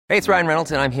Hey, it's Ryan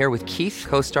Reynolds, and I'm here with Keith,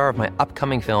 co-star of my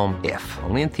upcoming film, If,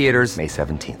 only in theaters May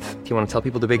 17th. Do you want to tell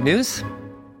people the big news?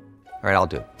 All right, I'll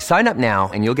do it. Sign up now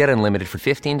and you'll get unlimited for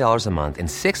 $15 a month and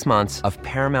 6 months of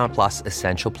Paramount Plus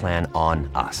Essential Plan on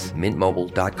us.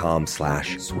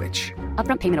 MintMobile.com/switch.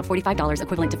 Upfront payment of $45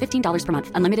 equivalent to $15 per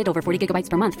month. Unlimited over 40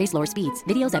 gigabytes per month. Face lower speeds.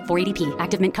 Videos at 480p.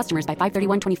 Active Mint customers by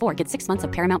 531.24 get 6 months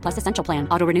of Paramount Plus Essential Plan.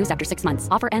 Auto renews after 6 months.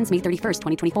 Offer ends May 31st,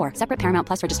 2024. Separate Paramount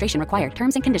Plus registration required.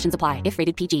 Terms and conditions apply if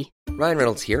rated PG. Ryan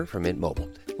Reynolds here from Mint Mobile.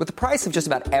 With the price of just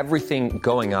about everything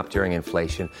going up during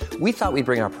inflation, we thought we'd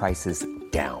bring our prices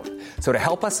down. So to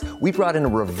help us, we brought in a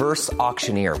reverse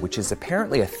auctioneer, which is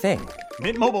apparently a thing.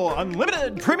 Mint Mobile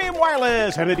Unlimited Premium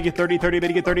Wireless. How to get 30, 30, bit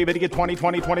to get 30, bit to get 20,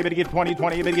 20, 20, bit to get 20,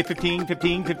 20, bit to get 15,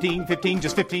 15, 15, 15,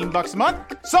 just $15 a month?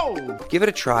 Sold! Give it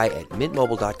a try at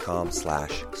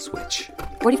mintmobile.com/switch.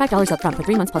 $45 upfront for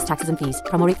 3 months plus taxes and fees.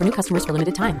 Promo rate for new customers for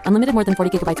limited time. Unlimited more than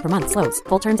 40 gigabytes per month. Slows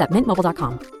full terms at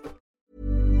mintmobile.com.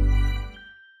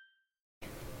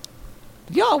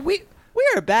 Y'all, we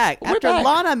are back. We're After back.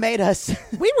 Lana made us.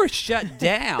 We were shut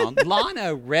down.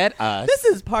 Lana read us. This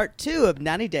is part 2 of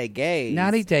 90 Day Gaze.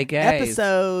 90 Day Gaze.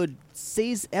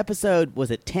 Episode,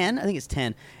 was it 10? I think it's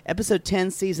 10. Episode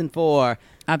 10, season 4.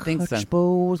 I think so. Cuts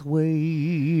both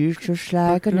ways, just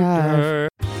like a knife.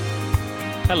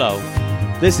 Hello,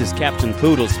 this is Captain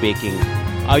Poodle speaking.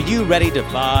 Are you ready to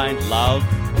find love?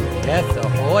 Yes,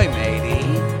 ahoy, matey.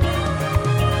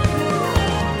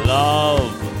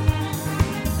 Love.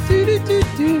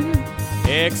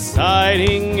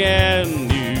 Exciting and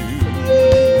new.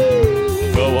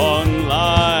 Go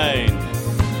online.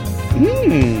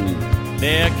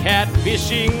 They're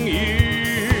catfishing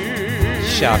you.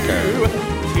 Shocker.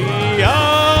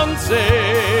 Fiancé.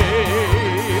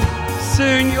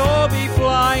 Soon you'll be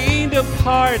flying to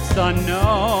parts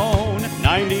unknown.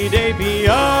 90-day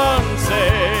fiancé.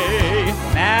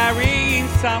 Marrying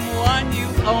someone you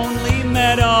only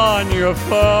met on your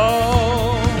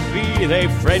phone. Be they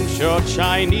French or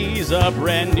Chinese, a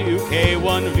brand new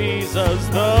K1 visa's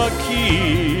the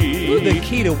key. Ooh, the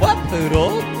key to what,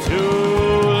 Poodle? To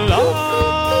love.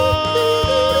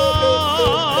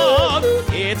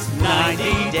 It's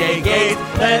 90 Day Gaze.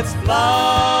 Let's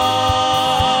love.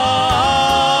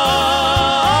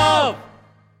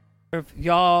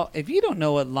 Y'all, if you don't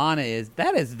know what Lana is,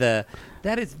 that is the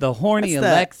horny That's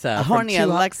Alexa. a horny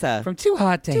Alexa. From Too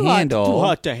Hot to Handle. Too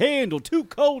hot to handle, too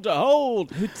cold to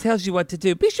hold. Who tells you what to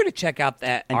do. Be sure to check out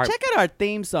that. And check out our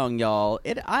theme song, y'all.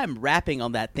 I'm rapping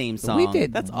on that theme song. We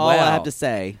did That's all I well. have to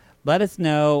say. Let us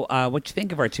know what you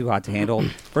think of our Too Hot to Handle.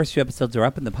 First 2 episodes are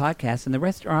up in the podcast, and the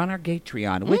rest are on our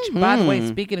Gatreon. Which, by the way,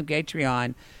 speaking of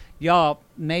Gatreon, y'all,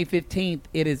 May 15th,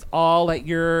 it is all at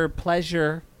your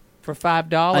pleasure for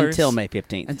 $5. Until May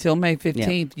 15th. Until May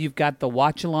 15th, you've got the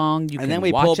watch-along. You and can then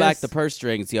we watch pull back us. the purse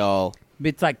strings, y'all.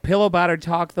 It's like Pillow Biter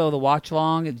Talk, though, the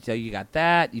watch-along. And so you got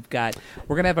that.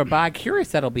 We're going to have a Buy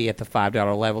Curious that'll be at the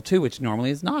 $5 level, too, which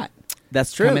normally is not.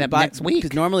 That's true. Coming up next week.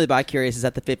 Because normally Buy Curious is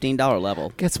at the $15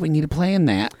 level. Guess we need to plan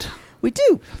that. We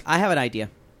do. I have an idea.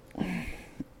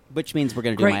 Which means we're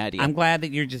going to do Great. my idea. I'm glad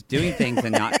that you're just doing things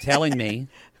and not telling me.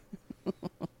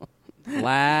 Speaking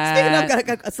of,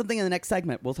 got something in the next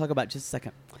segment. We'll talk about in just a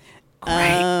second.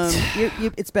 Great.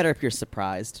 It's better if you're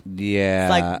surprised. Yeah. It's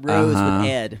like Rose with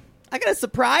Ed. I got a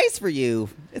surprise for you.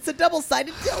 It's a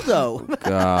double-sided dildo.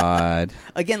 God.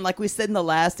 Again, like we said in the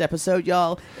last episode,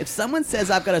 y'all, if someone says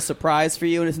I've got a surprise for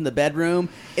you and it's in the bedroom,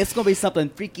 it's going to be something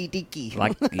freaky-deaky.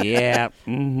 Like, yeah.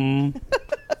 Mm-hmm.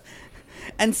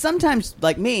 And sometimes,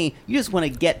 like me, you just want to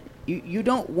get... You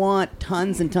don't want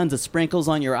tons and tons of sprinkles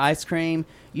on your ice cream.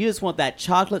 You just want that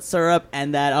chocolate syrup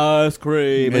and that ice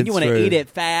cream. And you want to eat it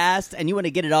fast, and you want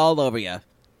to get it all over you.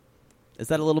 Is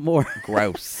that a little more...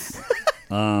 Gross.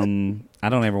 I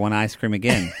don't ever want ice cream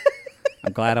again.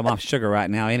 I'm glad I'm off sugar right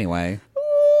now anyway.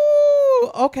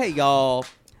 Ooh, okay, y'all.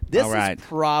 This All right. is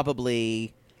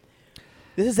probably...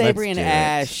 This is Let's Avery and do it.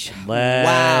 Ash. Let's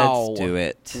Wow. do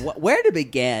it. Where to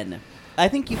begin? I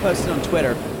think you posted on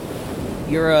Twitter.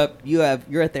 You're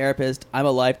a therapist. I'm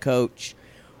a life coach.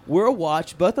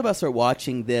 Both of us are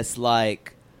watching this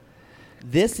like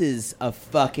this is a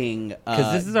fucking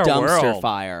 'Cause this is our dumpster world.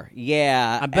 fire.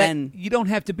 Yeah, I bet and you don't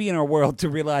have to be in our world to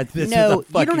realize this is a no,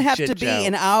 fucking you don't have shit to be show.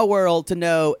 in our world to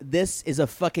know this is a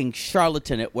fucking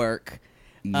charlatan at work.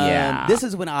 Yeah. This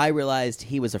is when I realized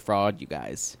he was a fraud, you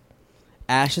guys.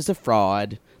 Ash is a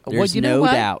fraud. There's well, you know no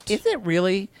what? doubt. Is it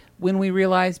really when we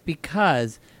realize?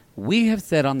 Because we have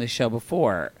said on the show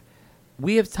before,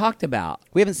 we have talked about.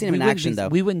 We haven't seen him in wouldn't action, be- though.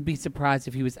 We wouldn't be surprised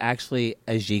if he was actually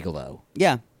a gigolo.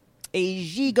 Yeah. A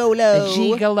gigolo. A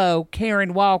gigolo,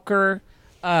 Karen Walker.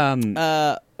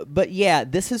 But yeah,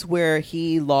 this is where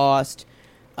he lost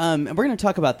And we're going to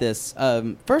talk about this.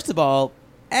 First of all,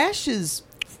 Ash's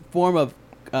form of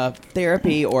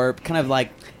therapy, or kind of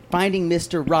like finding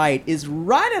Mr. Right, is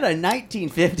right out of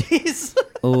 1950s.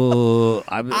 Oh,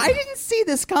 I didn't see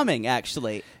this coming,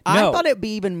 actually. I No. thought it'd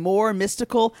be even more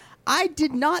mystical. I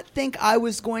did not think I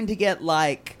was going to get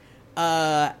like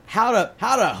how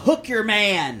to hook your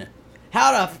man,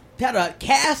 how to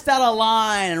cast out a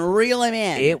line and reel him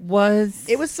in. It was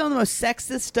some of the most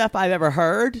sexist stuff I've ever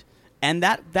heard, and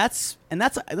that's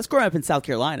growing up in South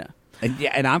Carolina.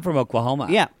 and I'm from Oklahoma.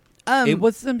 Yeah, It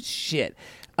was some shit.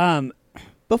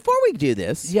 Before we do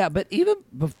this, Yeah, but even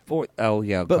before,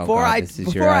 Before I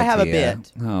have a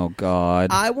bit, oh god,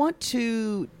 I want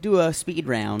to do a speed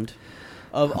round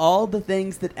of all the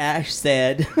things that Ash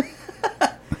said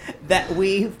that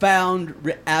we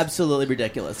found absolutely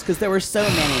ridiculous, because there were so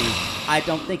many. I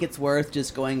don't think it's worth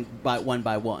just going by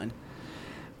one.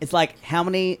 It's like how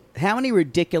many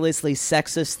ridiculously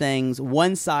sexist things,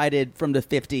 one-sided from the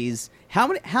 50s. How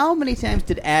many times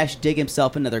did Ash dig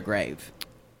himself another grave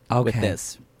with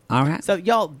this? All right. So,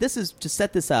 y'all, this is to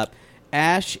set this up.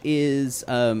 Ash is.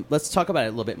 Let's talk about it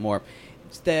a little bit more.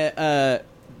 To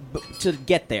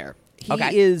get there, he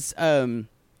is.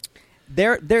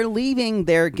 They're leaving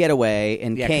their getaway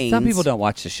in Canes. Some people don't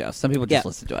watch the show. Some people just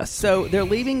listen to us. So they're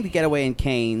leaving the getaway in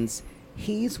Canes.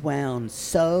 He's wound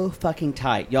so fucking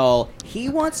tight, y'all. He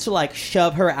wants to like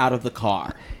shove her out of the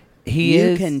car.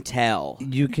 You can tell.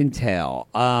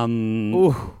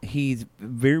 He's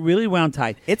really wound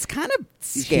tight. It's kind of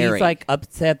scary. She's like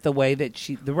upset the way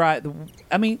that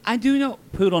I mean, I do know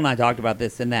Poodle and I talked about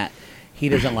this, and that he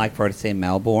doesn't like for her to say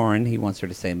Melbourne. He wants her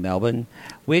to say Melbourne,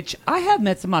 which I have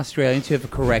met some Australians who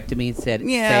have corrected me and said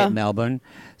say it Melbourne.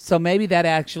 So maybe that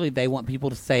actually they want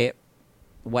people to say it.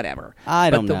 Whatever. I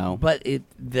don't know. But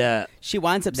she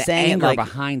winds up the saying anger like,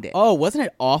 behind it. Oh, wasn't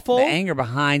it awful? The anger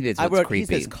behind it is what's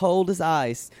creepy. He's as cold as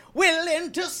ice,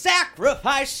 willing to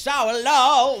sacrifice our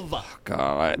love. Oh,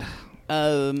 God.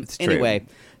 It's true. Anyway,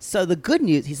 so the good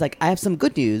news. He's like, I have some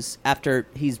good news. After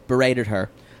he's berated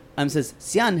her, says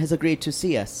Xian has agreed to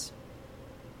see us.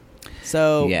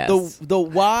 So the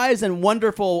wise and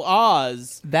wonderful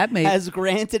Oz has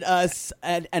granted us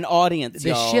an audience.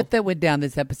 The shit that went down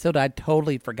this episode, I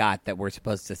totally forgot that we're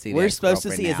supposed to see. We're supposed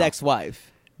to see his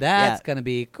ex-wife. That's gonna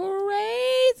be crazy.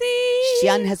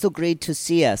 Xian has agreed to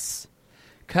see us.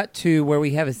 Cut to where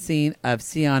we have a scene of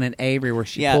Xian and Avery where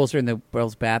she pulls her in the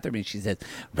girls' bathroom and she says,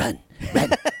 "Run,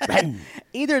 run, run."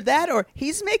 Either that or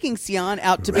he's making Xian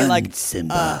out to be like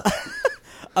Simba.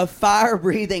 A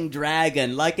fire-breathing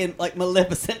dragon, like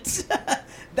Maleficent.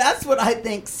 That's what I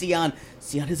think. Xian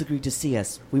has agreed to see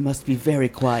us. We must be very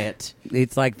quiet.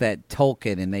 It's like that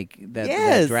Tolkien and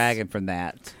that dragon from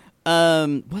that.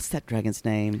 What's that dragon's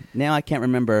name? Now I can't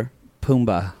remember.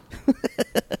 Pumbaa.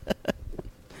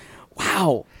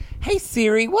 Wow. Hey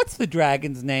Siri, what's the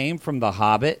dragon's name from The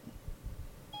Hobbit?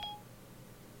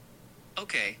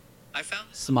 Okay, I found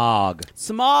Smog.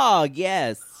 Smog,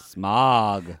 yes.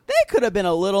 Smog. They could have been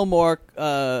a little more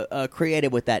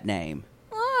creative with that name.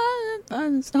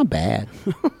 It's not bad.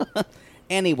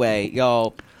 Anyway,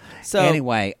 y'all. So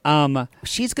anyway,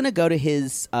 she's gonna go to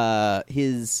his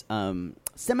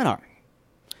seminar.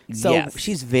 So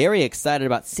she's very excited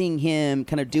about seeing him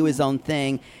kind of do his own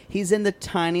thing. He's in the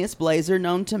tiniest blazer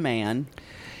known to man,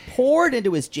 poured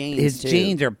into his jeans. His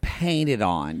jeans are painted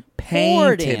on.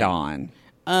 Painted on.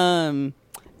 And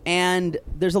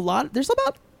there's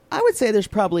about, I would say there's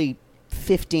probably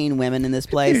 15 women in this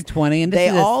place. 20, and they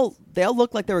all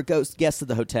look like they were guests of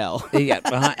the hotel.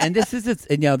 And this is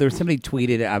there was somebody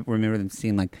tweeted. I remember them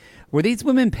seeing like, were these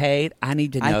women paid? I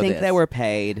need to know. I think they were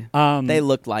paid. They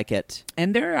looked like it.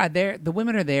 And they're there. The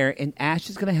women are there, and Ash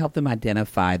is going to help them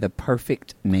identify the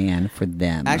perfect man for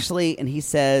them. Actually, and he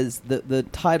says the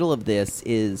title of this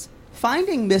is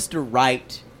Finding Mr.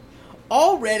 Right.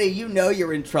 Already, you know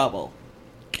you're in trouble.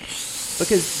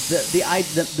 Because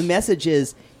the message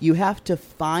is, you have to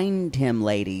find him,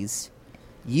 ladies.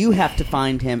 You have to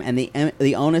find him, and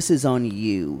the onus is on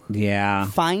you. Yeah.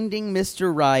 Finding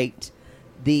Mr. Right.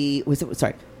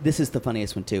 This is the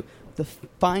funniest one too. The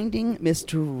Finding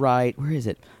Mr. Right. Where is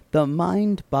it? The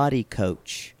Mind Body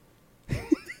Coach.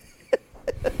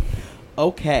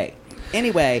 Okay.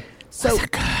 Anyway, so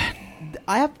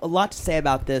I have a lot to say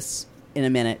about this in a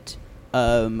minute.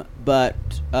 But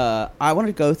I want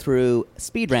to go through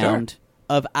speed round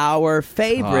of our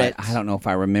favorite. I don't know if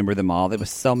I remember them all. There was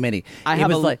so many.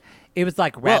 It was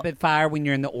like rapid fire when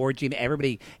you're in the orgy and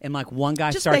everybody and like one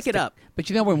guy just starts make it up. But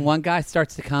you know when one guy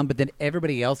starts to come, but then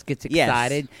everybody else gets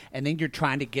excited, and then you're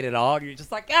trying to get it all. And you're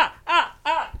just like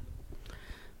ah.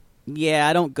 Yeah,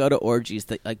 I don't go to orgies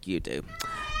like you do.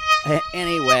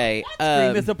 Anyway,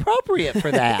 Scream is appropriate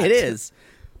for that. it is.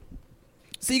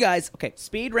 So you guys, okay,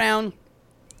 speed round.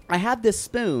 I have this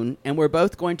spoon, and we're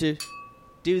both going to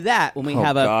do that when we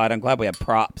have a. Oh God, I'm glad we have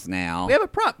props now. We have a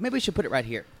prop. Maybe we should put it right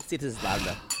here. See if this is loud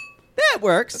enough. That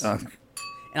works. And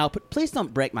I'll put. Please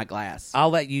don't break my glass. I'll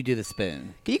let you do the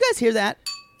spoon. Can you guys hear that?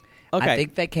 Okay. I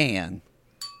think they can.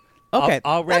 Okay.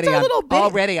 Already, That's a little bit.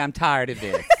 already, I'm tired of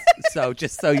this. So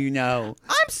just so you know,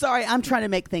 I'm sorry. I'm trying to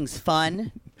make things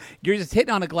fun. you're just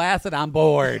hitting on a glass, and I'm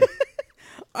bored.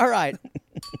 All right.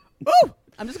 Ooh!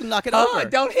 I'm just gonna knock it over.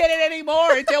 Don't hit it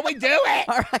anymore until we do it.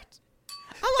 All right.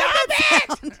 I like that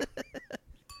sound.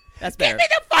 That's better. Give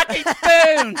me the fucking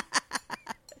spoon.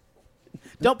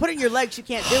 Don't put it in your legs. You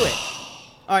can't do it.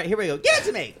 All right, here we go. Give it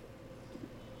to me.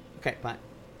 Okay, fine.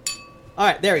 All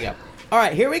right, there we go. All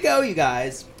right, here we go, you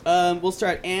guys. We'll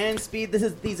start and speed.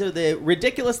 These are the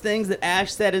ridiculous things that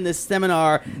Ash said in this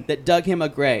seminar that dug him a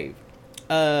grave.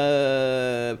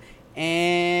 And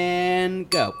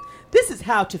go. This is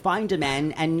how to find a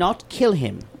man and not kill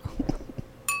him.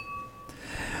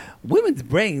 Women's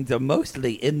brains are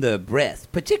mostly in the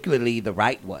breast, particularly the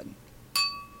right one.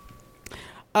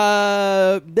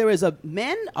 There is a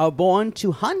men are born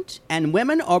to hunt and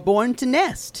women are born to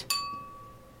nest.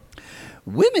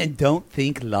 Women don't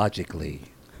think logically.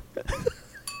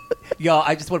 Y'all,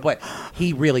 I just want to point.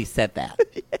 He really said that.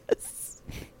 Yes.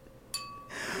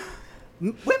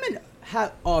 Women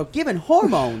are given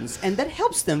hormones, and that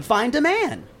helps them find a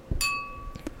man.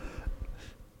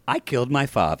 I killed my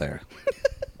father.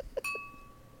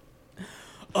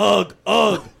 Ugh,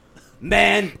 ugh.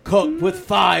 Man cook with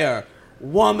fire.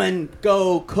 Woman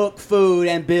go cook food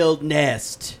and build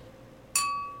nest.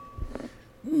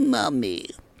 Mummy.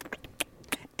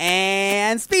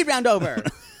 And speed round over.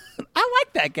 I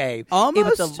like that game. Almost. It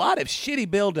was a lot of shitty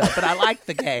buildup, but I like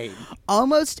the game.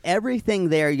 Almost everything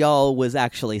there, y'all, was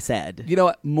actually said. You know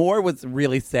what? More was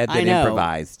really said than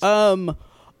improvised.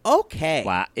 Okay.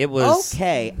 Wow, it was...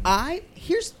 Okay.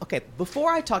 Okay,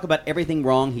 before I talk about everything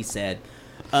wrong he said,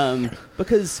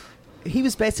 because he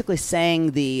was basically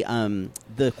saying the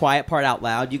quiet part out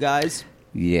loud, you guys.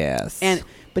 Yes.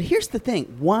 But here's the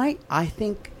thing: why I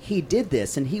think he did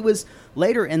this, and he was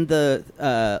later in the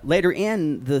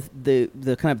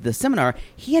kind of the seminar,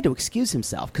 he had to excuse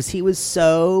himself because he was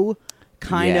so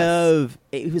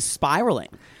he was spiraling.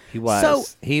 He was. So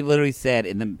he literally said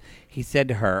he said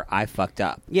to her, "I fucked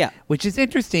up." Yeah, which is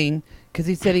interesting because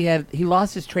he said he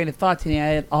lost his train of thoughts and he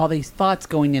had all these thoughts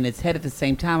going in his head at the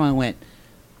same time. I went,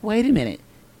 wait a minute,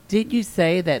 didn't you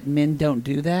say that men don't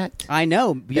do that? I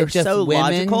know you're just so women,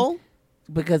 logical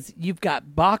because you've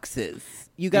got boxes.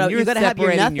 You got to have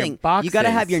your nothing. You got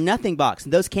to have your nothing box.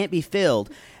 Those can't be filled.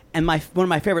 And one of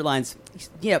my favorite lines,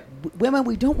 women,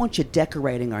 we don't want you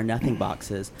decorating our nothing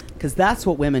boxes because that's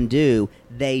what women do.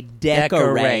 They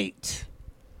decorate.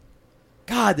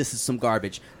 God, this is some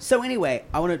garbage. So anyway,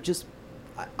 I want to just,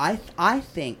 I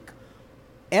think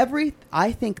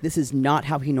this is not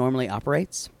how he normally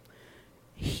operates.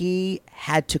 He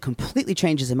had to completely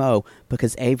change his MO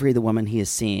because Avery, the woman he is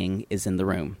seeing, is in the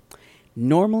room.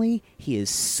 Normally, he is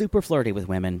super flirty with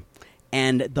women.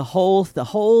 And the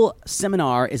whole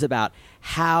seminar is about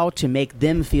how to make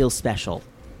them feel special.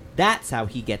 That's how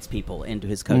he gets people into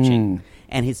his coaching.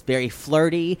 And he's very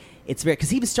flirty. It's very because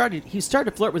he started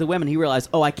to flirt with a woman. He realized,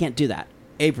 oh, I can't do that.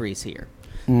 Avery's here.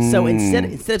 So instead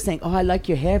of saying, oh, I like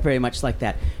your hair very much like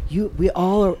that, we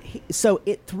all are. So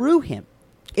it threw him.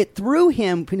 It threw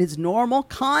him in his normal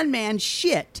con man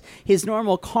shit, his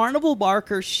normal carnival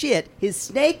barker shit, his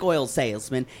snake oil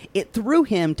salesman. It threw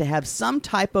him to have some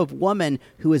type of woman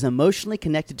who is emotionally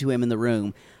connected to him in the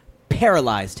room,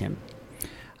 paralyzed him.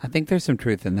 I think there's some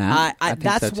truth in that. I think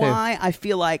that's so too. why I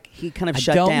feel like he kind of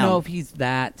shut down. I don't know if he's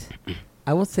that.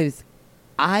 I will say this.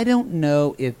 I don't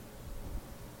know if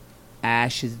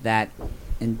Ash is that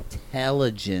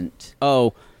intelligent.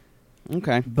 Oh,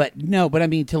 okay. But I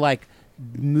mean to like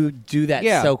do that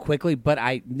so quickly. But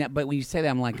when you say that,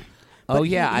 I'm like, oh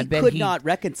yeah, I bet he could not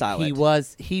reconcile it.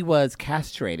 He was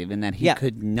castrated in that he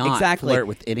could not flirt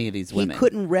with any of these women. He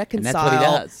couldn't reconcile, and that's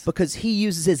what he does because he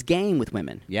uses his game with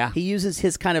women. Yeah, he uses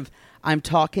his kind of I'm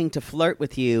talking to flirt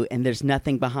with you, and there's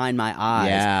nothing behind my eyes.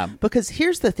 Yeah, because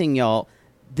here's the thing, y'all.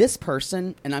 This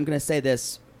person, and I'm going to say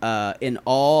this in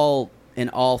all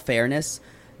fairness.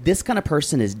 This kind of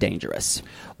person is dangerous.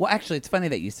 Well, actually, it's funny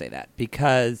that you say that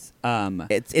because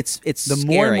it's the scary.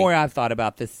 more and more I've thought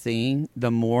about this scene, the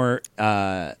more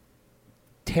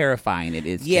terrifying it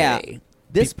is. Yeah, to me.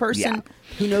 This person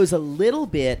who knows a little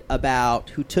bit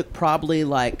about, who took probably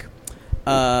like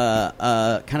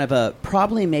kind of a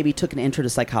probably maybe took an intro to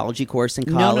psychology course in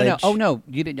college. No. Oh no,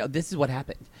 you didn't know. This is what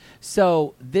happened.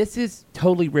 So this is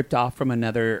totally ripped off from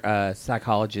another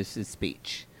psychologist's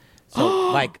speech.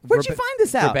 So like, where'd you find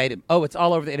this out? Verbatim. Oh, it's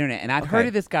all over the internet, and I've heard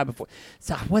of this guy before.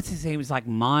 So what's his name? It was like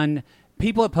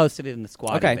People have posted it in the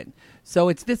squad. Okay. Even. So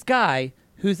it's this guy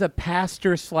who's a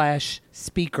pastor /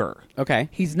 speaker. Okay.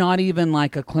 He's not even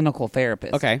like a clinical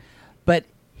therapist. Okay. But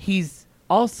he's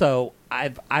also,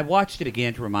 I watched it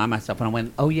again to remind myself, and I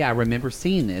went, oh yeah, I remember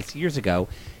seeing this years ago.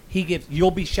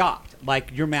 You'll be shocked.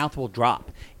 Like, your mouth will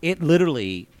drop. It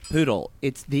literally, Poodle,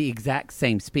 it's the exact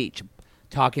same speech.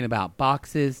 Talking about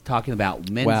boxes, talking about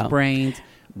men's brains,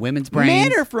 women's brains.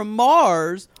 Men are from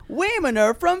Mars, women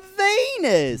are from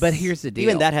Venus. But here's the deal.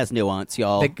 Even that has nuance,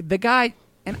 y'all. The guy,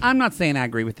 and I'm not saying I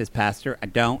agree with this pastor. I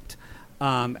don't.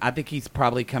 I think he's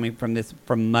probably coming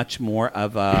from much more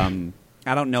of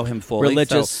I don't know him fully.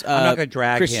 Religious, so I'm not going to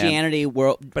drag Christianity, him.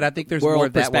 world, but I think there's world more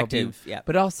of that perspective. worldview. Yeah.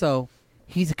 But also,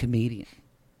 he's a comedian,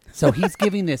 so he's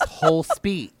giving this whole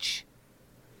speech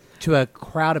to a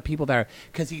crowd of people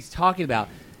because he's talking about.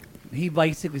 He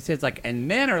basically says like, and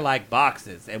men are like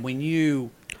boxes, and when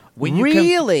you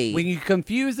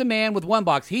confuse a man with one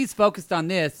box, he's focused on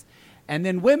this, and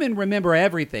then women remember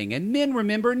everything, and men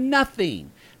remember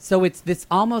nothing. So it's this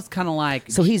almost kind of like...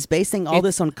 So he's basing all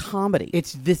this on comedy.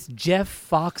 It's this Jeff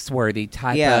Foxworthy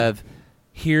type of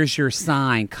here's your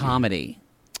sign comedy.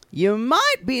 You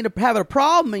might be having a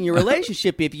problem in your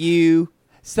relationship if you...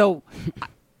 So,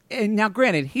 and now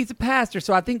granted, he's a pastor,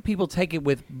 so I think people take it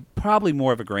with probably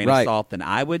more of a grain of salt than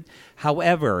I would.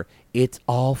 However, it's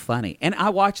all funny. And I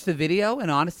watched the video,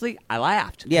 and honestly, I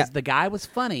laughed. Because the guy was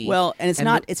funny. Well, and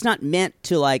it's not meant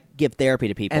to, like, give therapy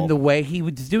to people. And the way he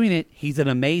was doing it, he's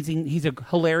a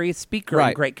hilarious speaker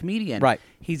and great comedian. Right.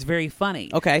 He's very funny.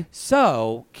 Okay.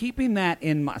 So, keeping that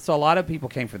in mind, so a lot of people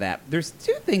came for that. There's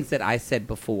two things that I said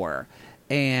before,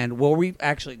 and, well, we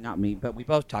actually, not me, but we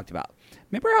both talked about.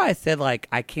 Remember how I said, like,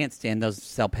 I can't stand those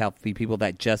self-helpy people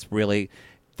that just really...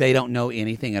 They don't know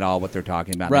anything at all what they're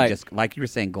talking about. Right. They just, like you were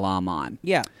saying, glom on.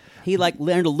 Yeah. He, like,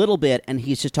 learned a little bit, and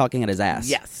he's just talking at his ass.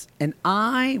 Yes. And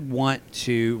I want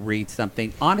to read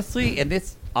something. Honestly, and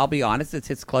this, I'll be honest, it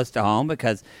hits close to home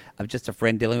because of just a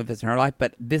friend dealing with this in her life,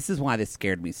 but this is why this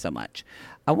scared me so much.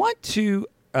 I want to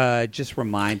just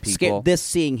remind people.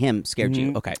 Seeing him scared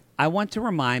you. Okay. I want to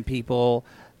remind people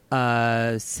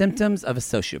symptoms of a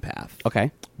sociopath.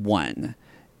 Okay. 1,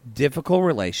 difficult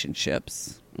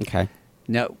relationships. Okay.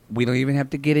 No, we don't even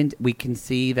have to get into... We can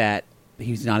see that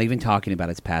he's not even talking about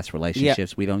his past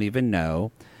relationships. Yep. We don't even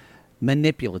know.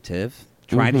 Manipulative,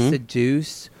 trying to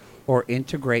seduce or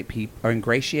integrate people or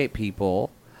ingratiate people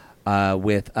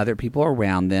with other people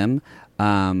around them.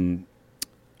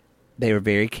 They were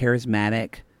very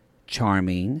charismatic,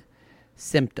 charming.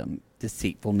 Symptom,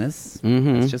 deceitfulness.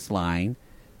 It's just lying.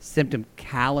 Symptom,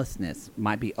 callousness.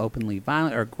 Might be openly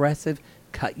violent or aggressive.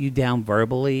 Cut you down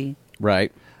verbally.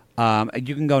 Right.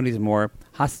 You can go into more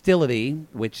hostility,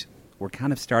 which we're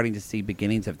kind of starting to see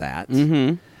beginnings of that.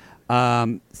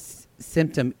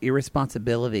 Symptom,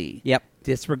 irresponsibility. Yep.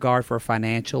 Disregard for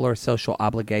financial or social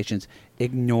obligations.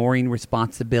 Ignoring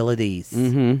responsibilities.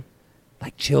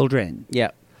 Like children.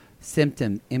 Yep.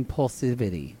 Symptom,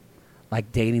 impulsivity.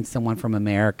 Like dating someone from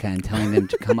America and telling them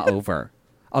to come over.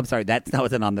 Oh, I'm sorry, that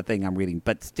wasn't on the thing I'm reading,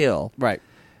 but still. Right.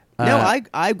 No,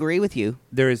 I agree with you.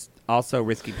 There's also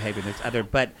risky behavior. There's other,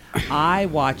 but I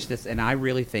watch this and I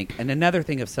really think. And another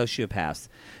thing of sociopaths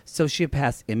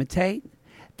imitate.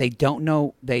 They don't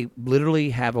know. They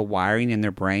literally have a wiring in their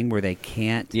brain where they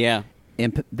can't.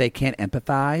 They can't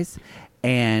empathize,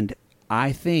 and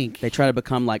I think they try to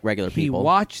become like regular people. He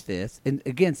watched this, and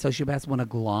again, sociopaths want to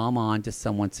glom on to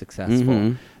someone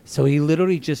successful. So he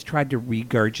literally just tried to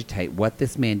regurgitate what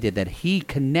this man did that he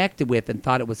connected with and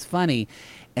thought it was funny.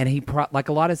 And he, like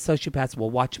a lot of sociopaths, will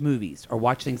watch movies or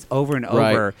watch things over and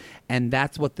over, and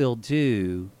that's what they'll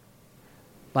do.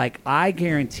 Like, I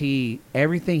guarantee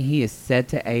everything he has said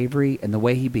to Avery and the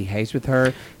way he behaves with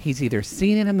her, he's either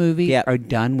seen in a movie or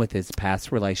done with his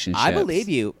past relationships. I believe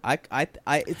you.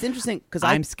 It's interesting because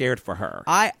I'm scared for her.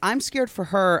 I'm scared for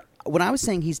her. When I was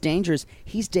saying he's dangerous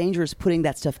putting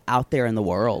that stuff out there in the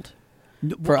world.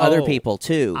 For other people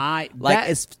too,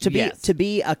 to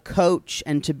be a coach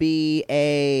and to be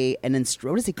an instructor.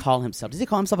 What does he call himself? Does he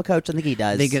call himself a coach? I think he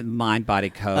does. They get mind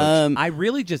body coach.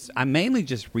 I mainly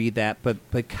just read that, but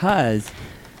because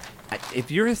if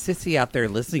you're a sissy out there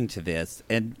listening to this,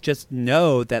 and just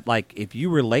know that, like, if you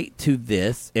relate to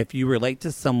this, if you relate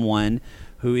to someone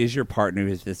who is your partner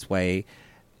who's this way,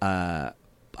 I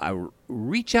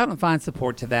reach out and find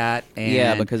support to that.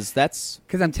 And because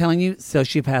I'm telling you,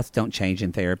 sociopaths don't change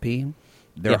in therapy.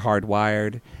 They're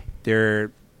hardwired.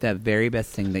 They're the very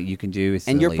best thing that you can do is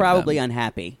to and you're leave probably them.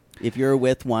 unhappy. If you're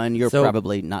with one, you're So,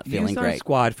 probably not feeling use our great.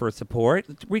 squad for support.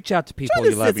 Reach out to people Join the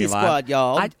you love in Sissy your life. Squad,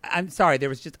 y'all. I'm sorry.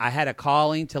 I had a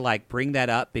calling to like bring that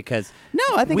up because No,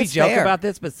 I think we it's joke fair. about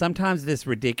this, but sometimes this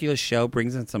ridiculous show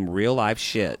brings in some real life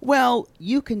shit. Well,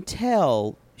 you can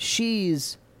tell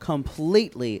she's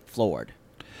completely floored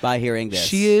by hearing this.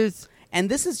 She is. And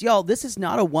this is, y'all, this is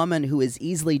not a woman who is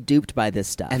easily duped by this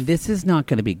stuff. And this is not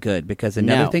going to be good because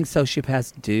another No. thing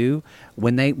sociopaths do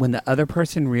when the other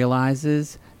person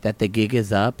realizes that the gig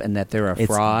is up and that they're a It's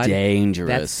fraud, dangerous.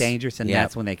 That's dangerous, and Yep.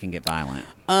 that's when they can get violent.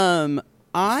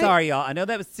 Sorry, y'all. I know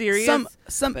that was serious.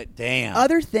 Some but damn.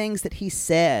 other things that he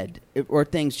said, or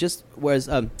things just was,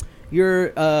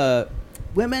 your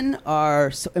women are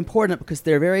so important because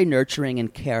they're very nurturing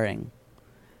and caring.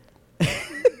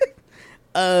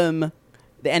 And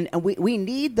we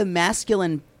need the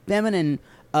masculine feminine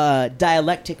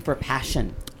dialectic for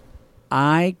passion.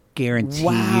 I guarantee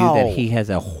Wow. you that he has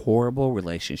a horrible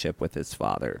relationship with his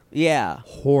father. Yeah.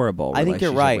 Horrible. I think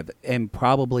you're relationship right. and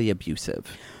probably abusive.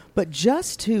 But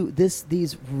just to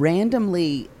these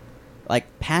randomly like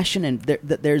passion and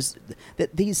there's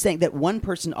these saying that one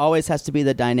person always has to be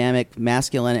the dynamic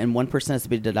masculine and one person has to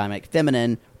be the dynamic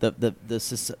feminine,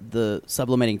 the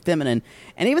sublimating feminine,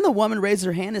 and even the woman raised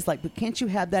her hand is like, but can't you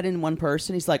have that in one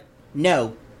person? He's like,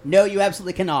 no, you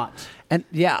absolutely cannot. And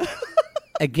yeah,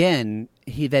 again,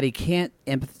 he can't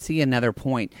see another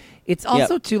point. It's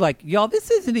also too like, y'all, this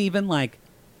isn't even like,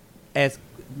 as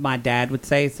my dad would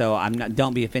say, so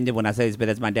don't be offended when I say this, but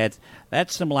as my dad's,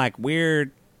 that's some like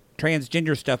weird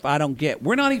transgender stuff I don't get.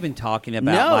 We're not even talking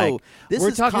about this we're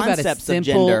is talking about a concepts of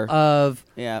simple gender. of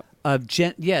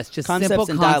Concepts just simple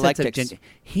and concepts dialectics. of gender.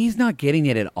 He's not getting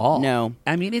it at all. No.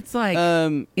 I mean it's like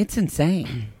it's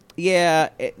insane. Yeah,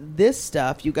 this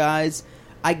stuff, you guys,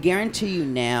 I guarantee you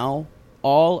now,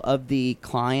 all of the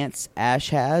clients Ash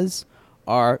has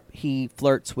he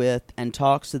flirts with and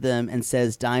talks to them and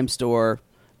says dime store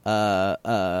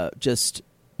just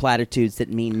platitudes that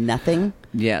mean nothing.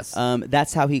 Yes.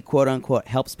 That's how he quote unquote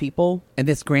helps people. And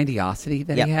this grandiosity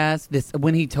that Yep. he has,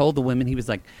 when he told the women, he was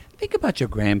like, think about your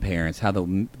grandparents, how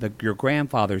your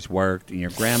grandfathers worked and your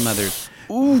grandmothers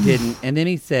didn't. And then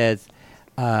he says,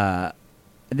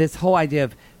 this whole idea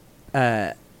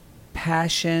of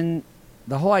passion,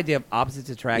 the whole idea of opposites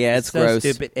attract. Yeah, is it's so gross.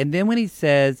 stupid. And then when he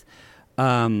says,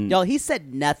 Y'all, he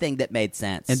said nothing that made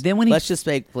sense. And then when let's just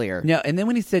make clear. no, and then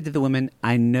when he said to the women,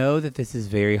 I know that this is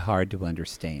very hard to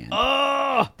understand.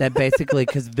 Oh! That basically,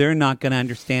 because they're not going to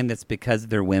understand this because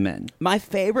they're women. My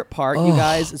favorite part, you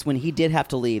guys, is when he did have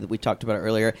to leave, that we talked about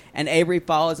earlier, and Avery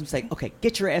follows him saying, okay,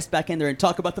 get your ass back in there and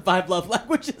talk about the 5 love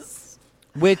languages.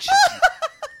 Which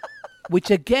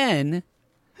again,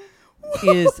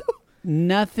 is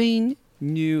nothing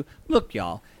new. Look,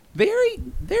 y'all,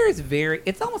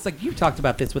 it's almost like you talked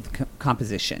about this with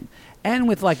composition and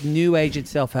with like new age and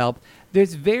self-help.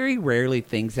 There's very rarely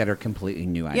things that are completely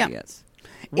new ideas.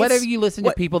 Whatever you listen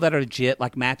to people that are legit,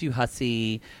 like Matthew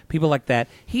Hussey, people like that,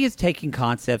 he is taking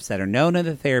concepts that are known in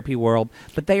the therapy world,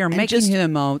 but they are making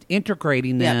them own,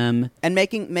 integrating them, and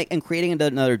and creating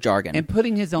another jargon and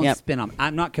putting his own spin on.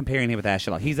 I'm not comparing him with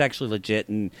Ashley. He's actually legit,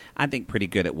 and I think pretty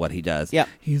good at what he does. Yep.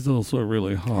 He's also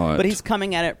really hot, but he's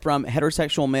coming at it from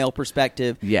heterosexual male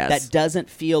perspective. Yes. That doesn't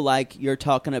feel like you're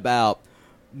talking about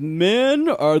men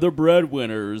are the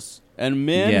breadwinners. And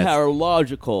men are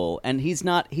logical, and he's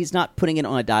not putting it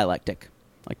on a dialectic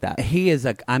like that. He is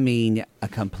a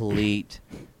complete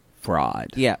fraud.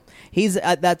 Yeah, he's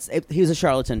a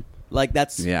charlatan. Like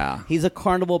he's a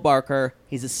carnival barker.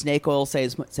 He's a snake oil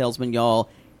salesman, y'all.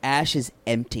 Ash is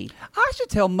empty. I should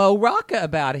tell Mo Rocca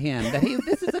about him that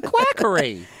this is a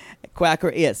quackery.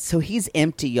 Quacker, yes. So he's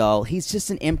empty, y'all. He's just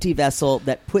an empty vessel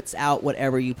that puts out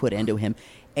whatever you put into him.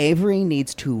 Avery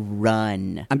needs to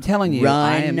run. I'm telling you,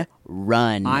 run.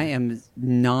 I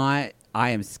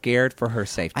am scared for her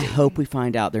safety. I hope we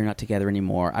find out they're not together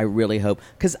anymore. I really hope.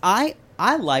 Because I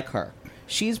like her.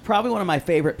 She's probably one of my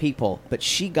favorite people, but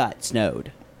she got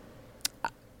snowed.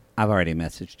 I've already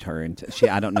messaged her, and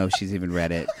I don't know if she's even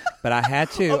read it, but I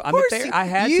had to. Of course I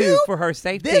had to for her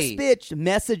safety. This bitch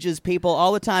messages people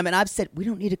all the time, and I've said we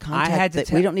don't need to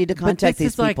contact. We don't need to contact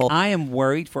these people. Like, I am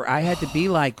worried for. I had to be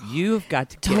like, you've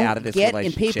got to get out of this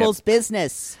relationship. Get in people's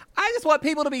business. I just want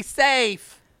people to be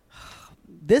safe.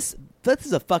 This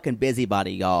is a fucking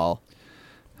busybody, y'all.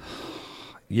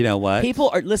 You know what?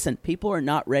 People are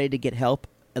not ready to get help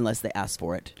unless they ask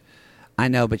for it. I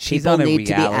know, but she's People on a need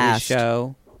to be reality asked.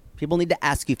 show. People need to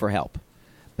ask you for help.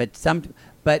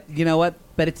 But you know what?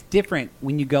 but it's different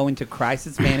when you go into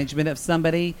crisis management of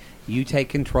somebody. You take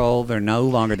control. They're no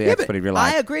longer the expert of your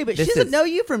life. I agree, but she doesn't know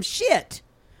you from shit.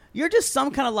 You're just some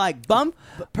kind of like bum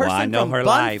person I know from her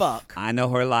life. bumfuck. I know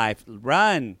her life.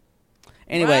 Run.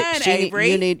 Anyway, Run,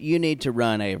 Avery. you need to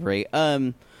run, Avery.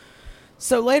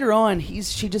 So later on,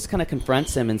 she just kind of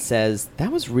confronts him and says,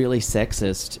 "That was really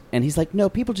sexist." And he's like, "No,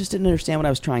 people just didn't understand what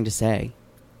I was trying to say."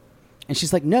 And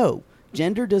she's like, "No,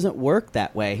 gender doesn't work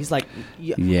that way." He's like,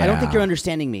 "I don't think you're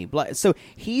understanding me." So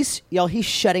he's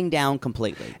shutting down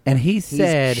completely. And he's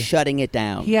shutting it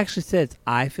down. He actually says,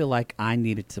 "I feel like I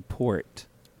needed support."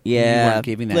 Yeah, you weren't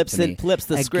giving that to me. Flips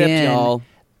the script, y'all.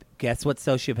 Guess what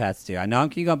sociopaths do? I know I'm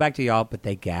keep going back to y'all, but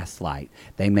they gaslight.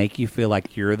 They make you feel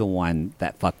like you're the one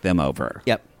that fucked them over.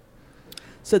 Yep.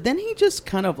 So then he just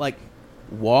kind of like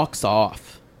walks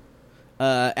off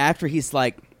after he's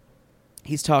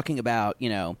talking about,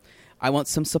 I want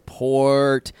some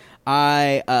support.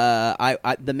 The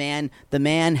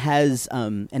man has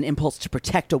an impulse to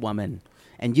protect a woman,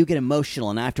 and you get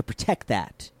emotional, and I have to protect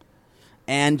that.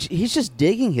 And he's just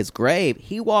digging his grave.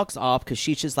 He walks off because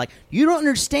she's just like, "You don't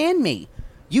understand me.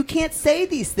 You can't say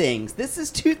these things. This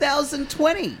is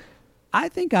 2020. I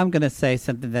think I'm going to say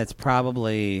something that's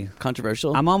probably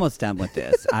Controversial. I'm almost done with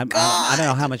this. I don't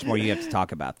know how much more you have to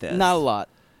talk about this. Not a lot.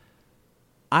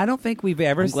 I don't think we've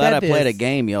ever said Glad I this. played a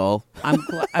game, y'all. I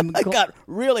got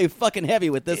really fucking heavy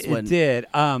with this one. It did.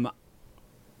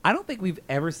 I don't think we've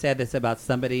ever said this about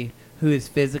somebody who is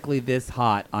physically this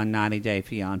hot on 90 Day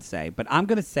Fiancé. But I'm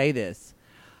going to say this.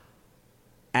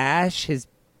 Ash has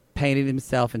painted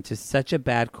himself into such a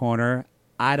bad corner,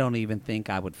 I don't even think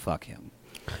I would fuck him.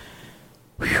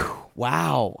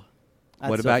 Wow.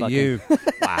 What about you?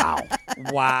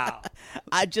 Wow.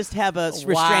 I just have a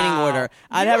restraining order.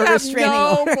 I'd have a restraining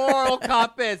no order. moral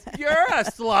compass. You're a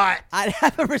slut. I'd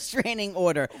have a restraining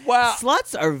order. Wow.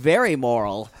 Sluts are very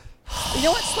moral. You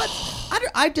know what? Sluts.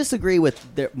 I disagree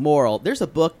with their moral. There's a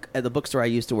book at the bookstore I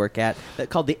used to work at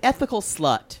called The Ethical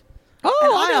Slut. Oh,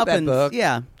 And I know that book.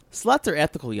 Yeah. Sluts are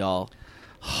ethical, y'all.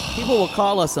 People will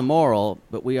call us immoral,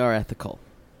 but we are ethical.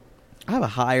 I have a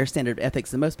higher standard of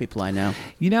ethics than most people I know.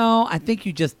 I think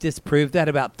you just disproved that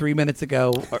about 3 minutes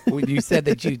ago when you said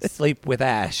that you'd sleep with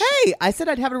Ash. Hey, I said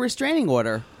I'd have a restraining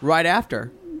order right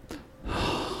after.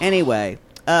 Anyway,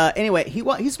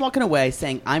 he's walking away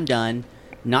saying, "I'm done,"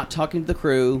 not talking to the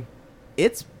crew.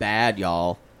 It's bad,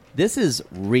 y'all. This is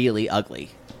really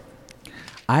ugly.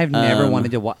 I've never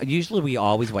wanted to watch. Usually we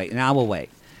always wait, and I will wait.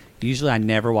 Usually I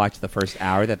never watch the first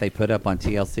hour that they put up on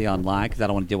TLC online because I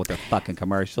don't want to deal with their fucking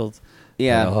commercials.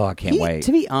 Yeah. Oh, I can't wait.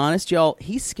 To be honest, y'all,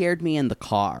 he scared me in the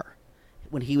car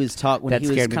when he was talking. That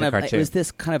scared me in the car, too. It was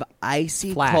this kind of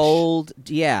icy Flash. cold.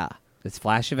 Yeah. This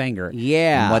flash of anger.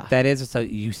 Yeah. And what that is, so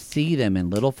you see them in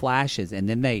little flashes, and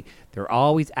then they're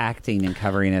always acting and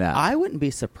covering it up. I wouldn't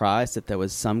be surprised if there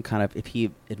was some kind of, if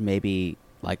he had maybe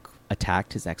like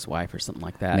attacked his ex-wife or something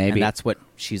like that. Maybe. And that's what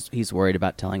he's worried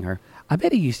about telling her. I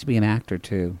bet he used to be an actor,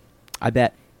 too. I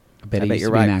bet he used you're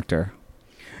to right. be an actor.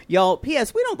 Y'all,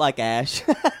 P.S. We don't like Ash.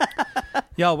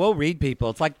 Yo, we'll read people.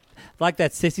 It's like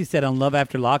that sissy said on Love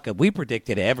After Lockup. We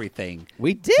predicted everything.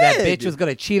 We did. That bitch was going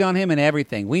to cheat on him and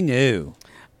everything. We knew.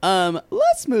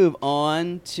 Let's move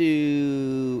on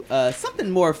to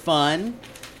something more fun,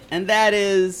 and that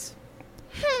is...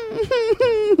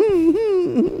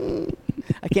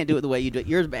 I can't do it the way you do it.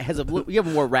 Yours you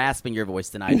have more rasp in your voice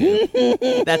than I do.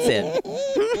 That's it.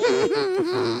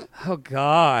 Oh,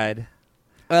 God.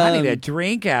 I need a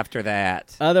drink after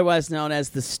that. Otherwise known as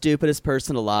the stupidest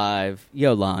person alive,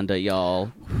 Yolanda,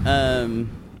 y'all.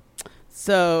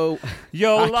 So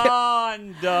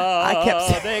Yolanda, I kept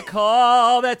saying, they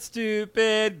call that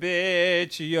stupid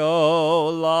bitch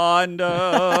Yolanda.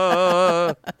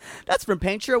 That's from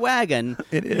Paint Your Wagon.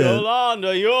 It is.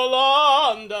 Yolanda,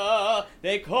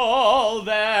 they call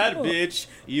that bitch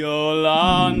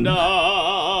Yolanda.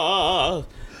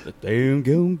 The thing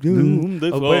goes boom, the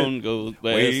phone goes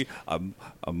away.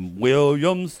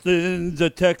 William sends a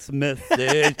text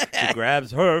message. She grabs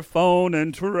her phone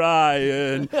and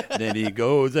trying. Then he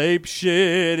goes ape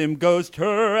shit and ghosts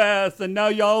her ass. And now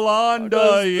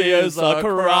Yolanda is a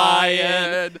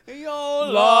crying.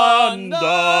 Yolanda,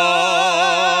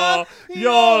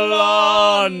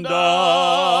 Yolanda,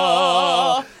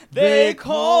 they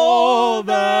call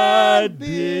that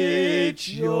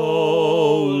bitch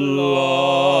Yolanda.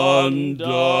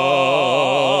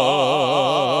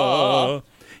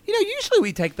 Usually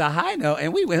we take the high note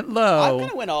and we went low. I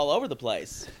kind of went all over the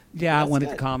place. Yeah, I wanted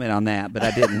to comment on that, but I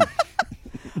didn't.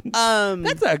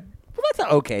 That's an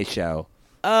okay show.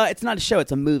 It's not a show.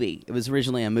 It's a movie. It was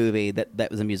originally a movie that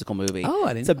was a musical movie. Oh, I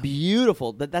didn't. It's a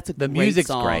beautiful. That's a The great music's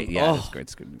song. great. Yeah, Oh, it's great.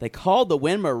 It's good. They called the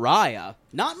wind Mariah,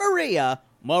 not Maria.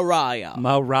 Mariah.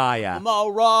 Mariah.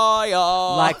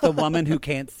 Mariah. Like the woman who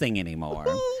can't sing anymore.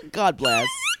 God bless.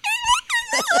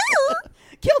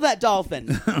 Kill that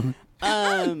dolphin.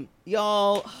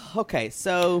 Y'all. Okay,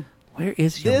 so Where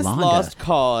is this Yolanda? lost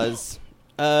cause.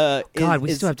 God,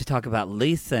 we still have to talk about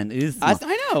Lisa and Uzma.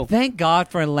 I know. Thank God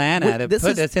for Lana to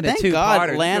put us in a thank two-parter. God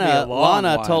It's gonna be a long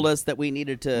Lana one. told us that we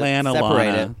needed to Lana,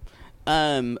 separate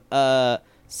Lana. it.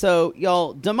 So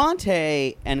y'all,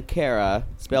 DeMonte and Cara,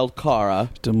 spelled Cara,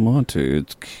 DeMonte,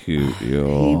 it's cute,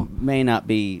 he may not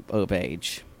be of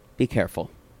age. Be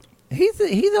careful. He's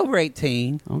over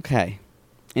 18. Okay.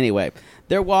 Anyway,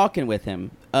 they're walking with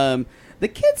him. The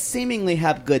kids seemingly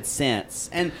have good sense.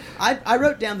 And I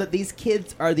wrote down that these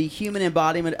kids are the human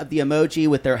embodiment of the emoji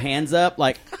with their hands up.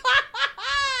 Like,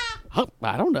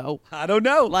 I don't know.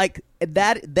 Like,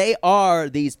 that, they are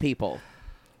these people.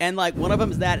 And, like, one of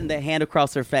them is that and the hand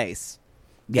across their face.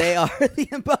 Yeah. They are the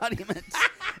embodiment.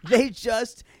 They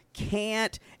just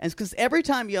can't. And because every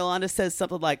time Yolanda says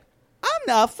something like, I'm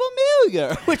not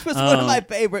familiar, which was one of my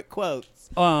favorite quotes.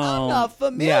 I'm not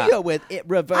familiar with it.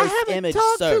 Reverse image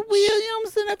search. to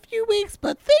Williams in a few weeks,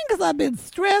 but things have been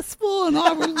stressful in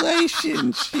our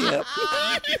relationship.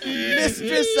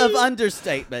 Mistress of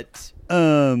understatement.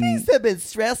 Things have been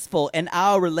stressful in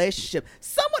our relationship.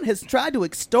 Someone has tried to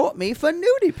extort me for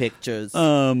nudie pictures.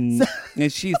 And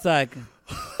she's like,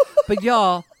 but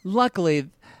y'all, luckily,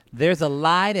 there's a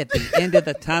light at the end of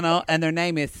the tunnel, and their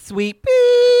name is Sweet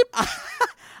Beep.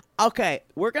 Okay,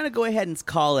 we're going to go ahead and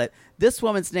call it. This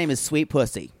woman's name is Sweet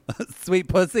Pussy. Sweet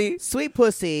Pussy? Sweet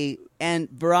Pussy and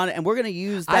Veronica, and we're going to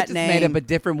use that I just name. made up a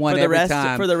different one for every the rest,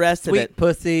 time. For the rest of it. Sweet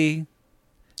Pussy.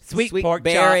 Sweet pork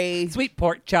berry. chop. Sweet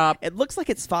pork chop. It looks like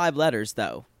it's 5 letters,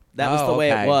 though. That was Oh, the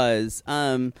way okay. it was.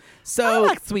 I So,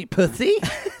 like Sweet Pussy.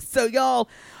 so y'all,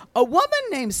 a woman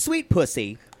named Sweet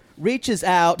Pussy reaches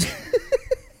out.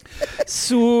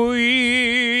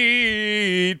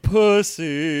 Sweet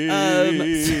pussy,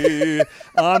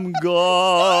 I'm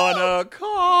gonna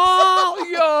call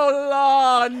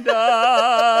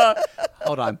Yolanda.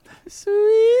 Hold on.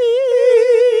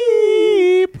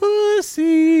 Sweet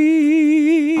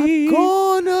pussy, I'm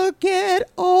gonna get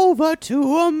over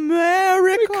to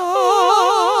America.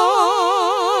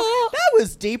 That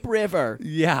was Deep River.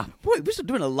 Yeah, Boy, we're still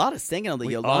doing a lot of singing on the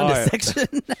Yolanda are.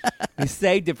 section. we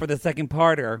saved it for the second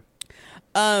parter.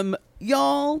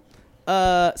 Y'all,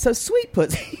 so Sweet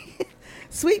Pussy,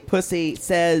 Sweet Pussy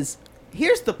says,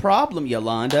 here's the problem,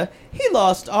 Yolanda. He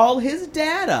lost all his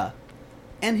data,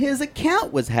 and his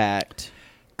account was hacked.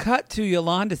 Cut to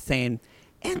Yolanda saying,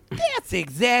 and that's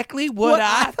exactly what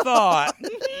I thought.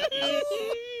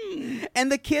 And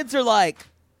the kids are like,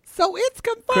 So it's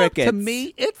confirmed to Crickets.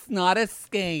 me it's not a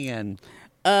scan.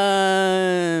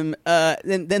 then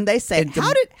they say, And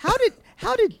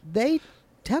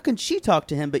how can she talk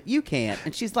to him but you can't?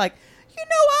 And she's like,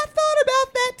 I thought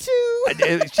about that too.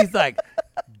 And she's like,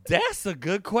 that's a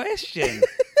good question.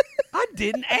 I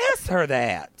didn't ask her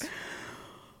that.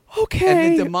 Okay.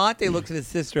 And then DeMonte looks at his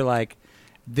sister like,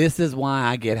 this is why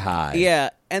I get high.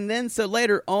 Yeah, and then so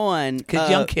later on, Because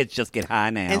young kids just get high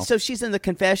now. and so she's in the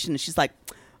confession, and she's like,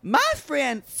 my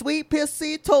friend Sweet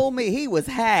Pussy told me he was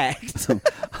hacked.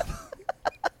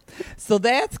 So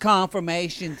that's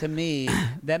confirmation to me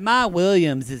that my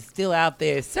Williams is still out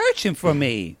there searching for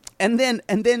me. and then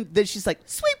she's like,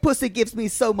 Sweet Pussy gives me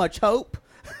so much hope.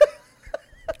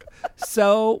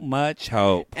 So much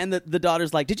hope. And the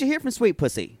daughter's like, did you hear from Sweet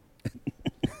Pussy?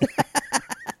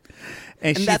 And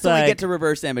And she's that's like, when we get to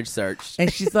reverse image search.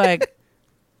 and she's like,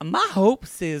 my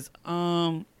hopes is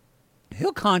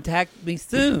he'll contact me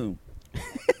soon.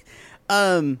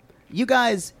 You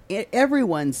guys,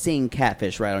 everyone's seeing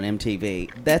Catfish right on MTV.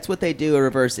 That's what they do, a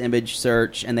reverse image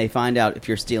search, and they find out if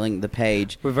you're stealing the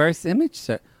page. Reverse image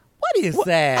search. What is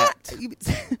that?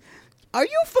 Are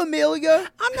you familiar?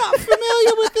 I'm not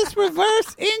familiar with this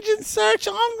reverse engine search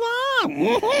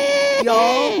online.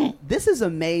 Y'all, this is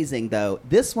amazing, though.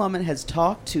 This woman has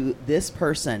talked to this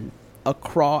person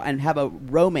across and have a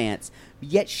romance,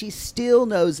 yet she still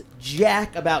knows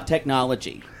jack about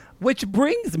technology. Which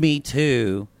brings me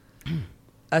to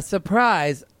a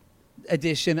surprise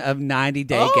edition of 90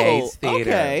 Day Gaze Theater.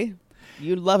 Okay.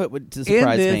 You love it to In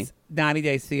surprise this me. 90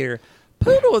 Days Theater,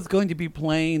 Poodle is going to be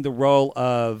playing the role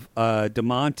of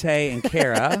DeMonte and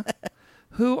Cara,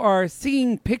 who are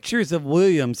seeing pictures of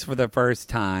Williams for the first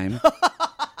time.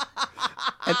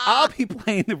 And I'll be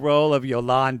playing the role of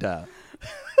Yolanda.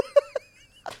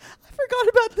 I forgot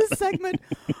about this segment.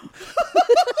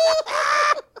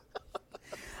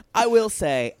 I will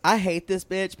say, I hate this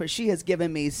bitch, but she has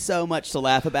given me so much to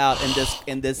laugh about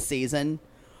in this season.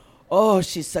 Oh,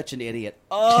 she's such an idiot.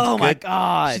 Oh, my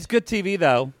God. She's good TV,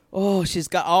 though. Oh, she's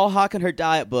got all Hawk in her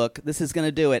diet book. This is going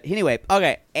to do it. Anyway,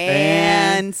 okay.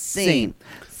 And scene.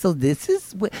 So this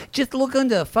is... Just look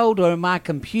under a folder on my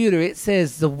computer. It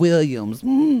says the Williams.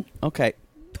 Okay.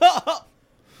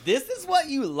 This is what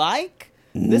you like?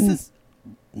 This is...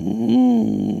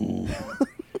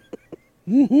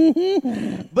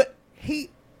 But he's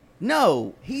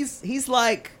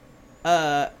like...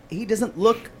 he doesn't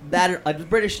look that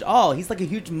British at all. He's like a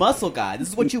huge muscle guy. This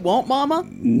is what you want, Mama?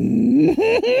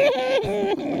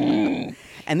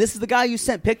 And this is the guy you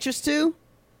sent pictures to?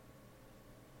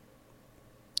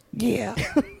 Yeah.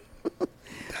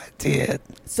 I did.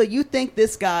 So you think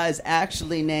this guy's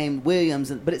actually named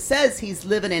Williams, but it says he's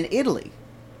living in Italy.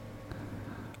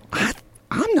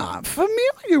 I'm not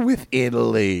familiar with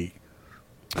Italy.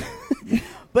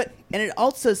 And it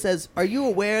also says, are you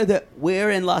aware that we're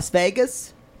in Las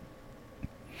Vegas?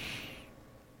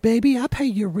 Baby, I pay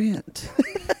your rent.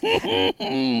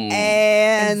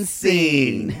 And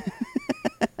scene.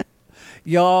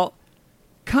 Y'all,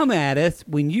 come at us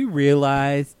when you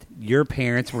realized your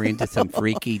parents were into some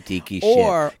freaky deaky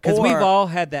shit. Because we've all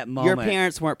had that moment. Your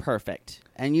parents weren't perfect.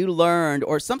 And you learned,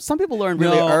 or some people learned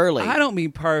really early. I don't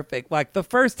mean perfect. Like the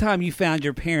first time you found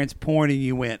your parents' porn and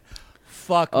you went,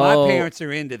 fuck, my parents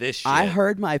are into this shit. I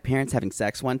heard my parents having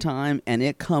sex one time, and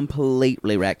it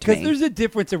completely wrecked me. Because there's a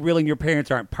difference of realizing your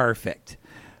parents aren't perfect.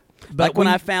 But like when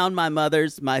I found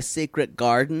my secret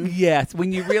garden. Yes,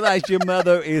 when you realize your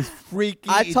mother is freaky.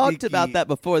 I talked about that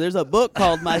before. There's a book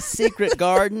called My Secret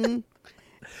Garden.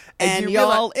 And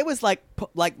y'all, it was like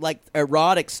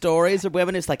erotic stories of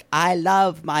women. It's like, I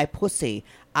love my pussy.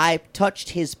 I touched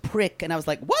his prick, and I was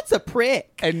like, "What's a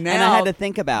prick?" And I had to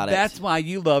think about it. That's why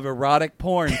you love erotic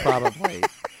porn, probably.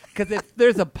 Because if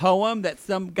there's a poem that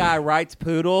some guy writes,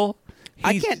 poodle.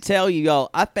 I can't tell you,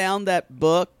 y'all. I found that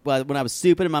book when I was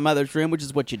snooping in my mother's room, which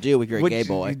is what you do if you're a gay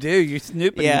boy. You do. You're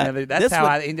snooping. Yeah, that's how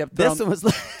I ended up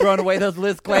throwing away those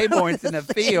Liz Claibornes in the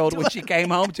field when she came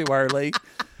home too early.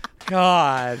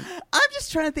 God, I'm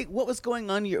just trying to think what was going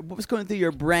through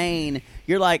your brain.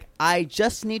 You're like, I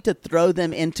just need to throw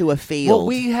them into a field. Well,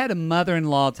 we had a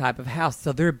mother-in-law type of house,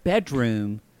 so their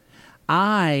bedroom,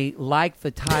 I liked the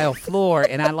tile floor,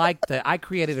 and I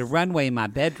created a runway in my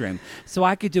bedroom, so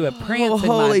I could do a prance in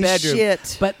my bedroom.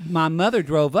 Shit. But my mother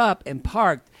drove up and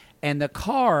parked, and the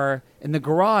car in the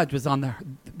garage was on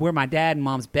where my dad and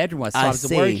mom's bedroom was. So I was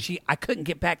worried I couldn't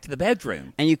get back to the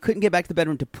bedroom. And you couldn't get back to the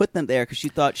bedroom to put them there because you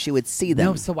thought she would see them.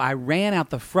 No, so I ran out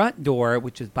the front door,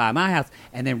 which was by my house,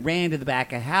 and then ran to the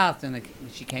back of the house, and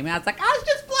she came out. It's like, I was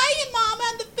just playing, Mama,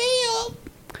 in the field.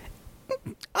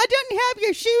 I didn't have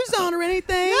your shoes on or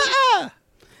anything.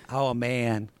 Oh,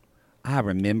 man. I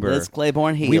remember. Liz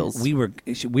Claiborne heels. We were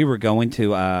going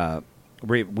to...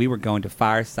 we were going to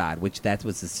Fireside, which that's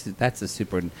a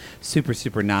super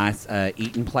nice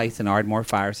eating place in Ardmore.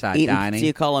 Fireside Dining. So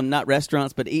you call them not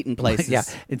restaurants, but eating places. Yeah,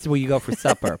 it's where you go for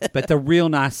supper, but the real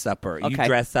nice supper. You Okay.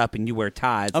 dress up and you wear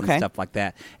ties and stuff like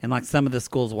that. And like some of the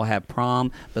schools will have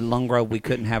prom, but Lone Grove we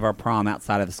couldn't have our prom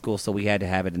outside of the school, so we had to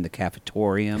have it in the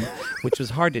cafetorium, which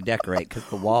was hard to decorate because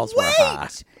the walls were high.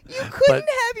 You couldn't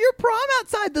have your prom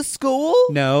outside the school?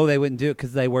 No, they wouldn't do it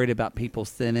because they worried about people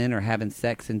sinning or having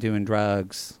sex and doing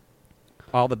drugs.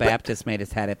 All the Baptists made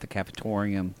us have it at the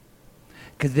cafetorium.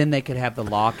 Because then they could have the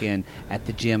lock-in at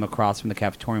the gym across from the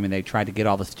cafetorium, and they tried to get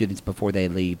all the students before they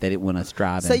leave. They didn't want us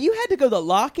driving. So you had to go to the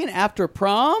lock-in after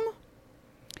prom?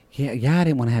 Yeah, I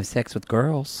didn't want to have sex with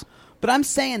girls. But I'm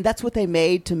saying that's what they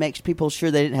made to make people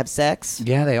sure they didn't have sex?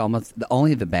 Yeah,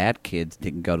 only the bad kids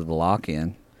didn't go to the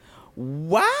lock-in.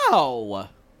 Wow.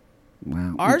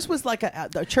 Ours was like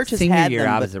the churches senior had year,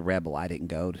 them. I was a rebel. I didn't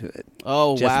go to it.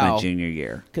 Oh, just wow. my junior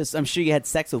year. Because I'm sure you had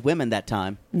sex with women that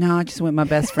time. No, I just went with my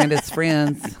best friend as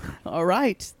friends. All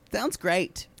right. Sounds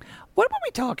great. What were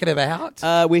we talking about?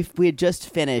 We had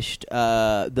just finished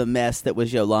the mess that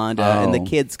was Yolanda, and the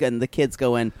kids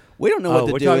going, we don't know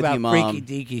what to do with you, Mom.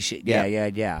 Freaky deaky shit.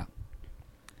 Yeah.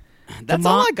 That's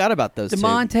all I got about those two.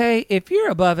 DeMonte, if you're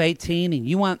above 18 and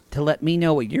you want to let me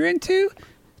know what you're into,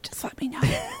 just let me know.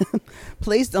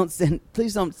 Please don't send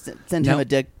him a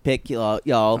dick pic, y'all.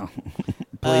 Oh.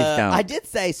 Please don't. I did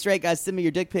say, straight guys, send me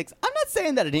your dick pics. I'm not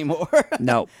saying that anymore.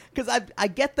 No. Because I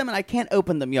get them and I can't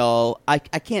open them, y'all. I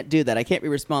can't do that. I can't be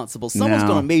responsible. Someone's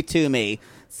going to Me Too me.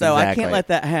 So exactly. I can't let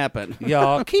that happen.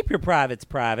 Y'all, keep your privates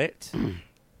private.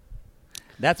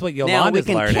 That's what Yolanda's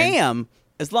learning. Now, we can cam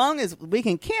As long as we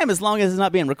can cam, as long as it's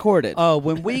not being recorded. Oh,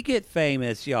 when we get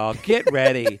famous, y'all, get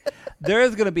ready.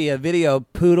 There's going to be a video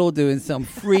of Poodle doing some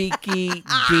freaky,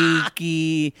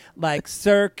 geeky, like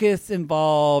circus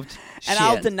involved and shit.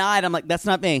 I'll deny it. I'm like, that's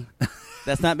not me.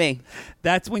 That's not me.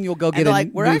 That's when you'll go get and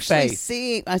a we're new actually face.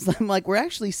 seeing. I'm like, we're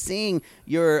actually seeing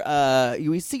your.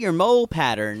 We see your mole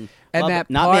pattern. And Well, that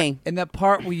not part, me. and that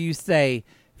part where you say,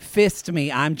 "Fist me,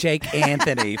 I'm Jake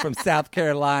Anthony from South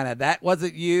Carolina." That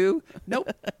wasn't you. Nope.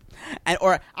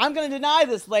 Or I'm going to deny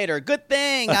this later. Good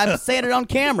thing I'm saying it on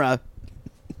camera.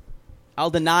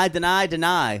 I'll deny.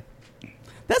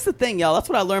 That's the thing, y'all. That's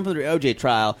what I learned from the OJ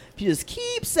trial. If you just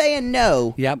keep saying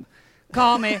no. Yep.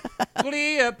 Call me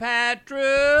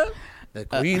Cleopatra, the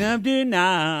queen of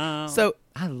denial. So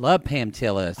I love Pam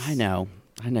Tillis. I know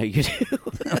you do.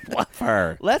 Love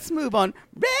her. Let's move on.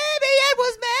 Maybe it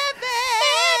was Memphis.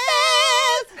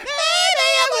 Maybe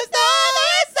it was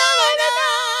Northern Summer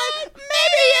Night.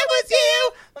 Maybe it was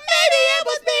you. Maybe it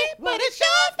was me. But it sure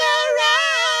felt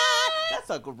right. That's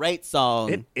a great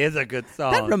song. It is a good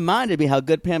song. That reminded me how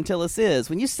good Pam Tillis is.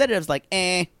 When you said it, I was like,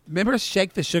 eh. Remember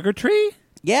Shake the Sugar Tree?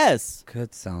 Yes.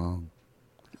 Good song.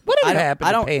 Whatever happened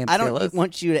to Pam I don't Tillis?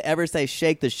 want you to ever say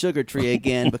 "Shake the Sugar Tree"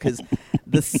 again because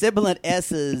the sibilant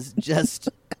S's just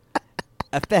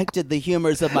affected the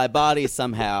humors of my body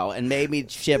somehow and made me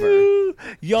shiver.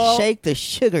 Y'all, Shake the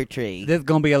Sugar Tree. this is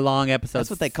going to be a long episode. That's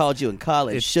what they called you in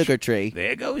college, Sugar Tree.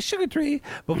 There goes Sugar Tree.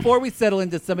 Before we settle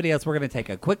into somebody else, we're going to take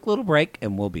a quick little break,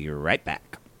 and we'll be right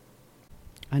back.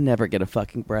 I never get a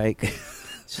fucking break.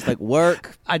 It's just like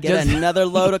work. Get just- another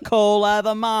load of coal out of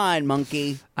the mine,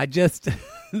 monkey. I just...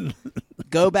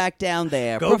 Go back down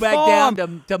there. Go back down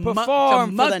to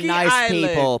perform for the Monkey nice Island.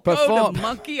 people. Go Perform. to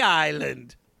Monkey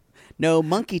Island. No,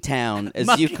 Monkey Town, as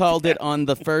Monkey you called it on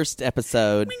the first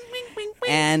episode.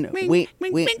 And we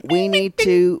need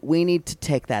to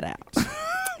take that out.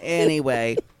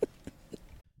 Anyway.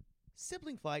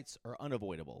 Sibling fights are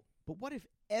unavoidable. But what if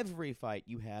every fight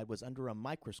you had was under a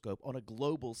microscope on a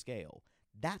global scale?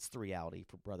 That's the reality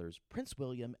for brothers Prince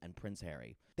William and Prince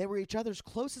Harry. They were each other's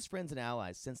closest friends and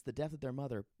allies since the death of their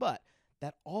mother, but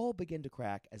that all began to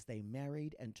crack as they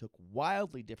married and took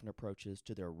wildly different approaches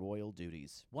to their royal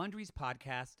duties. Wondery's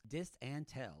podcast, Dis and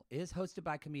Tell, is hosted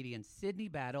by comedians Sydney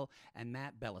Battle and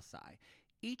Matt Belisai.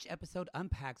 Each episode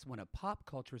unpacks one of pop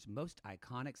culture's most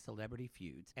iconic celebrity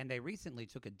feuds, and they recently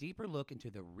took a deeper look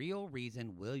into the real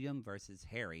reason William versus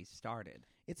Harry started.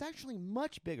 It's actually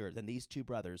much bigger than these two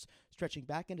brothers, stretching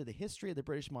back into the history of the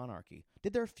British monarchy.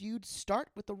 Did their feud start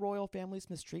with the royal family's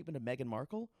mistreatment of Meghan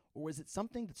Markle, or was it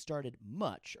something that started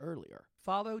much earlier?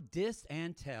 Follow Dis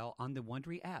and Tell on the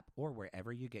Wondery app or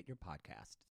wherever you get your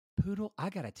podcasts. Poodle, I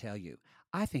gotta tell you,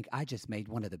 I think I just made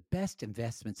one of the best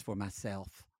investments for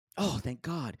myself. Oh, thank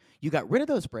God. You got rid of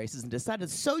those braces and decided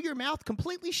to sew your mouth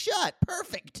completely shut.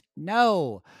 Perfect.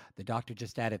 No, the doctor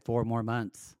just added 4 more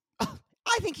months. Oh,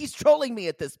 I think he's trolling me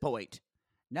at this point.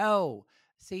 No,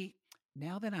 see,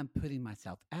 now that I'm putting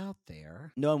myself out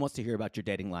there. No one wants to hear about your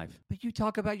dating life. But you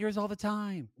talk about yours all the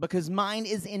time. Because mine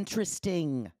is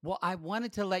interesting. Well, I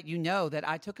wanted to let you know that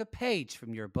I took a page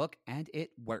from your book and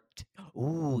it worked.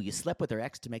 Ooh, you slept with their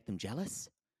ex to make them jealous?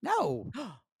 No.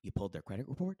 You pulled their credit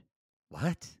report?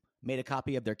 What? Made a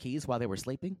copy of their keys while they were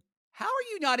sleeping? How are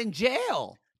you not in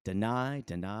jail? Deny,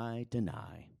 deny,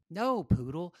 deny. No,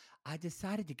 Poodle. I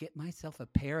decided to get myself a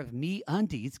pair of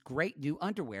MeUndies great new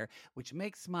underwear, which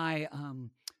makes my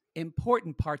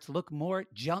important parts look more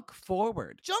junk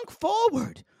forward. Junk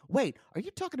forward? Wait, are you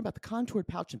talking about the contoured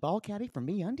pouch and ball caddy from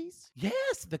MeUndies?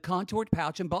 Yes, the contoured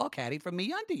pouch and ball caddy from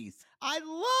MeUndies. I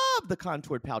love the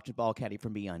contoured pouch and ball caddy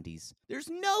from MeUndies. There's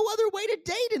no other way to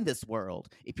date in this world.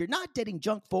 If you're not dating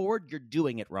junk forward, you're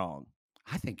doing it wrong.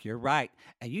 I think you're right.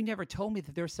 And you never told me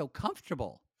that they're so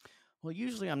comfortable. Well,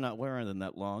 usually I'm not wearing them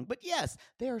that long, but yes,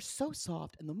 they are so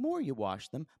soft, and the more you wash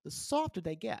them, the softer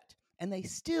they get. And they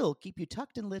still keep you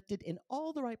tucked and lifted in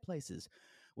all the right places.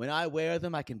 When I wear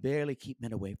them, I can barely keep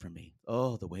men away from me.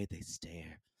 Oh, the way they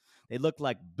stare. They look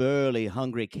like burly,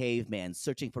 hungry cavemen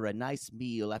searching for a nice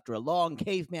meal after a long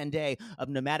caveman day of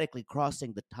nomadically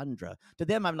crossing the tundra. To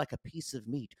them, I'm like a piece of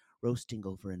meat roasting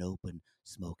over an open,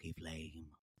 smoky flame.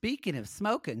 Speaking of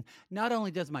smoking, not only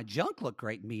does my junk look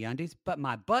great in MeUndies, but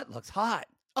my butt looks hot.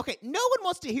 Okay, no one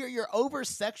wants to hear your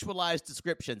over-sexualized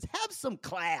descriptions. Have some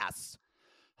class.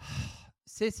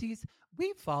 Sissies,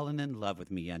 we've fallen in love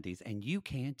with MeUndies, and you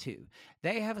can too.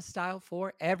 They have a style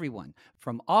for everyone.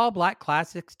 From all black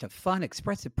classics to fun,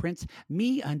 expressive prints,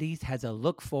 MeUndies has a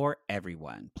look for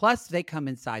everyone. Plus, they come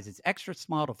in sizes extra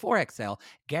small to 4XL,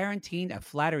 guaranteeing a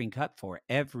flattering cut for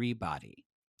everybody.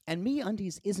 And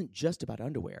MeUndies isn't just about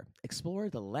underwear. Explore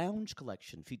the lounge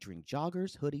collection featuring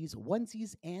joggers, hoodies,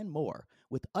 onesies, and more.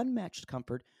 With unmatched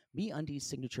comfort, MeUndies'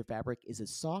 signature fabric is as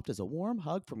soft as a warm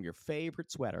hug from your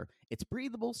favorite sweater. It's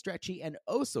breathable, stretchy, and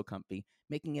oh so comfy,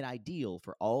 making it ideal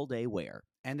for all-day wear.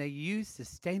 And they use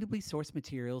sustainably sourced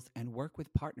materials and work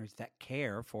with partners that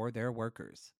care for their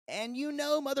workers. And you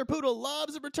know Mother Poodle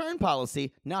loves a return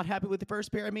policy. Not happy with the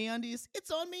first pair of MeUndies? It's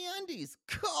on MeUndies.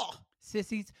 Cool.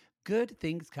 Sissies, good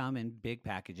things come in big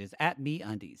packages at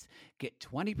MeUndies. Get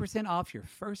 20% off your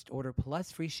first order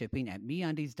plus free shipping at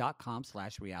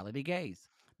MeUndies.com/realitygaze.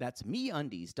 That's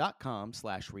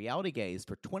MeUndies.com/realitygaze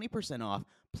for 20% off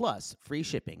plus free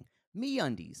shipping.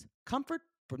 MeUndies, comfort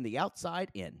from the outside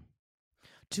in.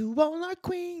 To all our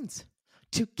queens,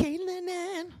 to Caitlin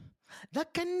and the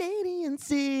Canadian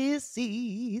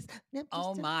sissies.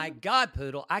 Oh my God,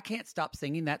 Poodle. I can't stop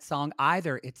singing that song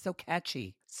either. It's so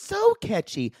catchy. So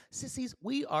catchy. Sissies,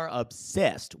 we are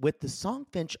obsessed with the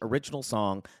Songfinch original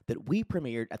song that we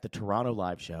premiered at the Toronto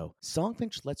Live Show.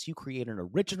 Songfinch lets you create an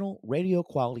original radio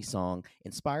quality song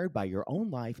inspired by your own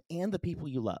life and the people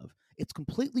you love. It's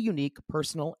completely unique,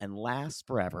 personal, and lasts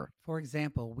forever. For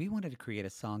example, we wanted to create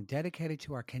a song dedicated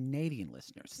to our Canadian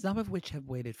listeners, some of which have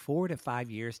waited 4 to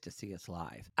 5 years to see us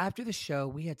live. After the show,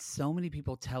 we had so many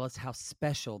people tell us how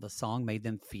special the song made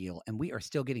them feel, and we are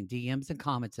still getting DMs and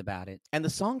comments about it. And the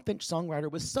Songfinch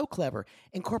songwriter was so clever,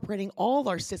 incorporating all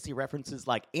our sissy references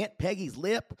like Aunt Peggy's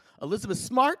Lip, Elizabeth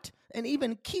Smart, and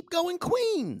even Keep Going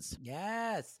Queens.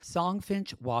 Yes.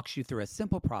 Songfinch walks you through a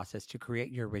simple process to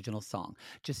create your original song.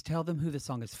 Just tell them who the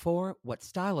song is for, what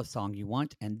style of song you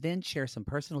want, and then share some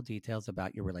personal details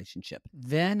about your relationship.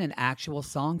 Then an actual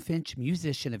Songfinch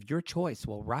musician of your choice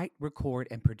will write, record,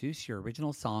 and produce your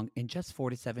original song in just 4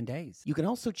 to 7 days. You can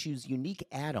also choose unique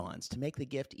add-ons to make the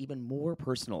gift even more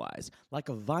personalized, like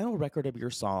a vinyl record of your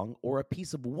song or a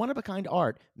piece of one-of-a-kind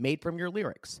art made from your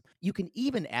lyrics. You can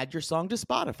even add your song to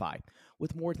Spotify.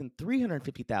 With more than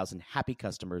 350,000 happy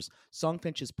customers,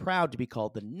 Songfinch is proud to be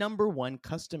called the #1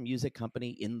 custom music company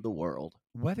in the world.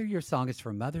 Whether your song is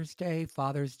for Mother's Day,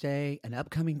 Father's Day, an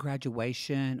upcoming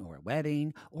graduation, or a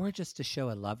wedding, or just to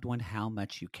show a loved one how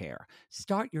much you care,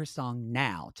 start your song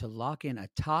now to lock in a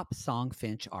top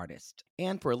Songfinch artist.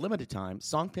 And for a limited time,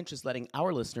 Songfinch is letting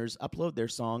our listeners upload their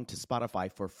song to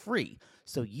Spotify for free,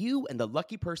 so you and the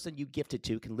lucky person you gifted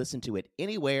to can listen to it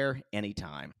anywhere,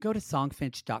 anytime. Go to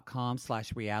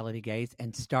songfinch.com/realitygaze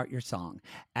and start your song.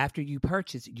 After you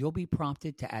purchase, you'll be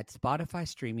prompted to add Spotify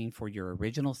streaming for your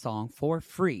original song for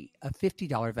free, a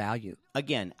 $50 value.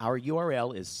 Again, our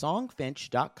URL is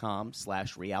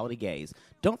songfinch.com/realitygaze.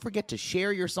 Don't forget to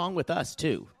share your song with us,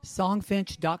 too.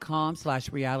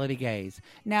 Songfinch.com/realitygaze.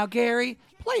 Now, Gary,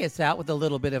 play us out with a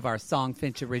little bit of our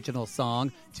Songfinch original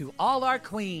song, To All Our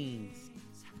Queens.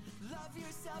 Love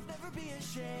yourself, never be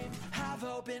ashamed. Have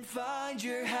hope and find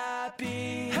your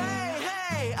happy. Hey,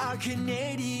 hey, our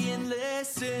Canadian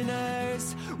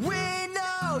listeners. We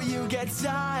know you get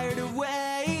tired of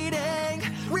waiting.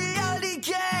 Reality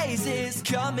Gaze is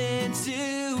coming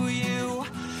to you.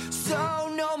 So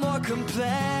no more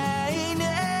complaining.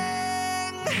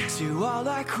 To all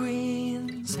our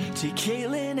queens, to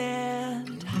Caitlin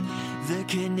and the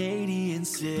Canadian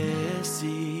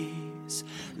sissies.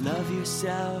 Love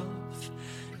yourself,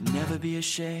 never be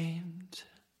ashamed.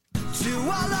 To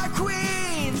all our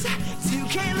queens, to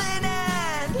Caitlin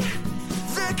and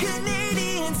the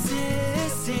Canadian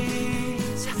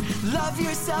sissies. Love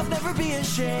yourself, never be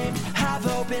ashamed. Have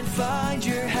hope and find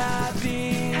your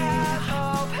happy. Have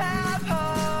hope, have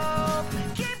hope.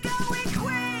 Keep going,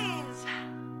 Queens.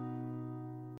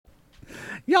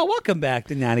 Y'all, welcome back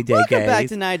to 90 Day Welcome Gaze. back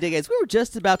to 90 Day Gaze. We were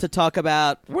just about to talk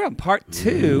about... We're on part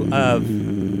 2 of...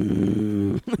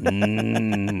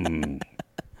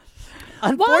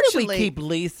 Why do we keep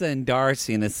Lisa and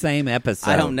Darcy in the same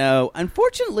episode? I don't know.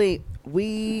 Unfortunately,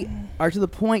 we are to the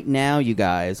point now, you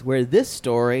guys, where this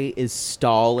story is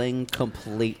stalling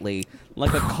completely,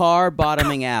 like a car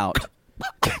bottoming out.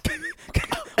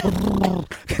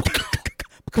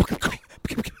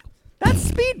 That's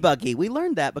Speed Buggy. We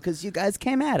learned that because you guys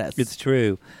came at us. It's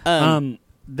true.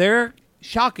 They're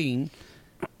shocking,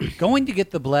 going to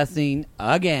get the blessing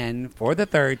again for the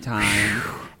 3rd time,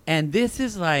 and this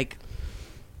is like...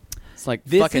 It's like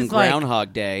This fucking is like-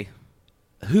 Groundhog Day.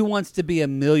 Who Wants to Be a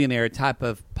Millionaire type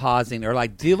of pausing, or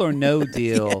like Deal or No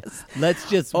Deal. Yes. Let's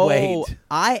just Oh, wait.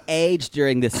 I aged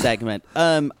during this segment.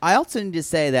 I also need to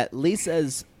say that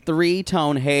Lisa's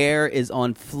 3-tone hair is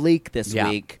on fleek this Yeah.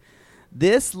 week.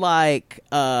 This like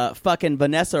fucking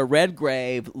Vanessa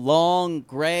Redgrave, long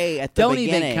gray at the Don't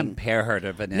beginning. even compare her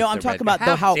to Vanessa. No, I'm talking Redgrave.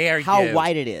 about How dare how you.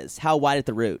 white it is. How white at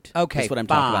the root. Okay, That's what I'm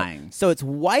fine. talking about. So it's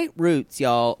white roots,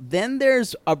 y'all. Then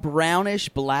there's a brownish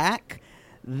black.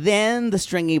 Then the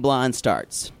stringy blonde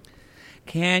starts.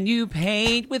 Can you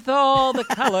paint with all the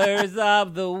colors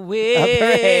of the wind? Of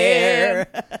her hair.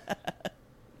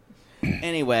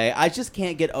 Anyway, I just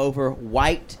can't get over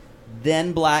white,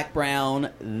 then black,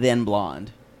 brown, then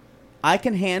blonde. I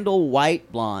can handle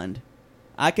white blonde.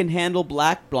 I can handle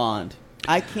black blonde.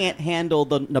 I can't handle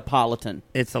the Neapolitan.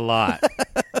 It's a lot.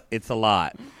 It's a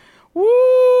lot.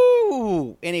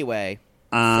 Woo! Anyway,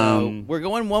 so Um, we're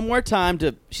going one more time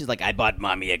to. She's like, I bought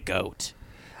mommy a goat.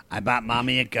 I bought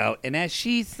mommy a goat. And as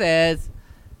she says,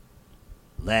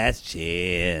 last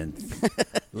chance.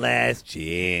 Last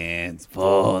chance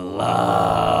for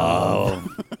love.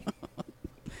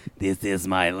 This is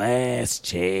my last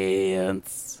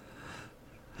chance.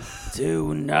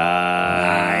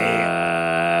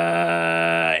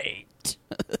 Tonight.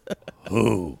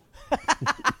 Who?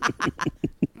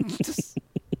 This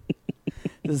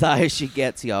is high as she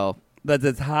gets, y'all. That's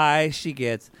as high as she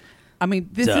gets. I mean,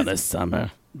 this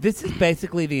summer. is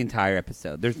basically the entire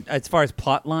episode. There's as far as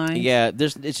plot lines. Yeah,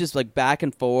 it's just like back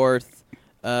and forth.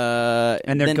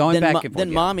 And they're going back and forth, Then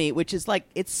yeah. mommy, which is like,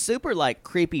 it's super like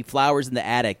creepy flowers in the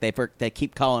attic. They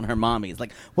keep calling her mommy. It's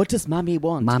like, what does mommy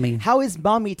want? Mommy. How is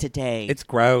mommy today? It's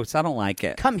gross. I don't like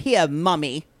it. Come here,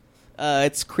 mommy.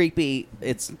 It's creepy.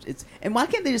 It's and why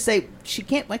can't they just say she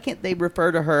can't? Why can't they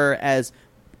refer to her as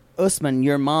Usman,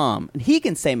 your mom? And he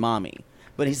can say mommy,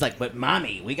 but he's like, but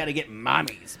mommy, we got to get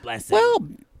mommy's blessing. Well,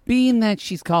 being that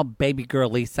she's called baby girl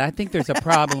Lisa, I think there's a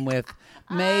problem with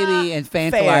maybe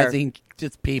infantilizing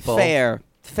just people. fair.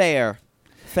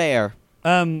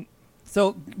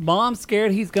 So mom's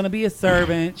scared he's going to be a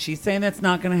servant. She's saying that's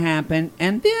not going to happen.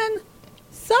 And then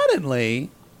suddenly,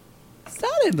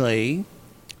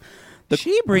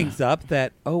 she brings up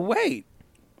that, oh, wait,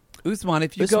 Usman,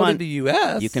 if you go to Usman, the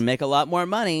U.S., You can make a lot more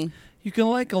money. you can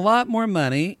make a lot more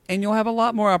money, and you'll have a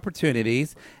lot more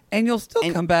opportunities, and you'll still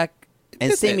come back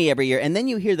And see visit. me every year. And then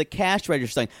you hear the cash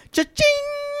register saying,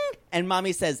 cha-ching! And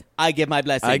mommy says, I give my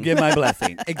blessing. I give my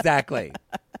blessing. Exactly.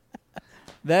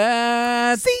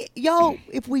 That's See, y'all,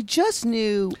 if we just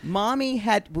knew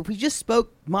if we just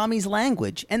spoke mommy's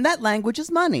language, and that language is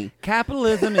money.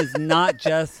 capitalism is not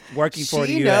just working for the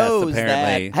She U.S., knows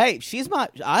apparently. that.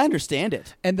 Hey, I understand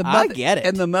it. And the I mother, get it.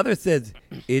 And the mother says,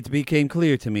 it became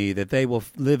clear to me that they will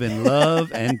live in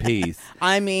love and peace,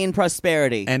 I mean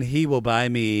prosperity. and he will buy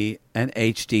me an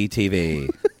HD TV.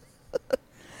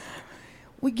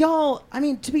 Well, y'all, I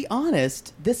mean, to be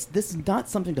honest, this is not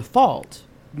something to fault.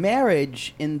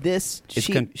 Marriage in this It's is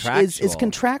contractual.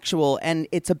 contractual, and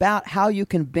it's about how you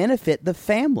can benefit the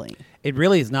family. It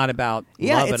really is not about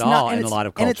love it's at not, all and in a it's- lot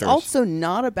of and cultures. it's also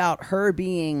not about her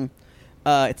being.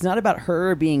 It's not about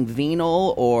her being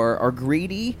venal or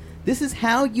greedy. This is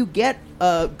how you get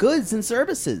goods and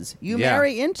services. You Yeah.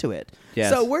 marry into it. Yes.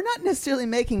 So we're not necessarily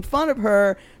making fun of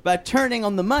her by turning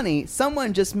on the money.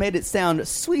 Someone just made it sound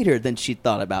sweeter than she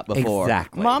thought about before.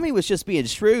 Exactly. Mommy was just being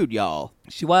shrewd, y'all.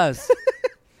 She was.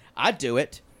 I'd do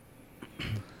it.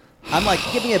 I'm like,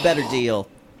 give me a better deal.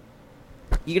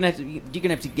 You're gonna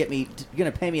have to get me. You're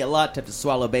gonna pay me a lot to have to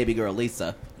swallow baby girl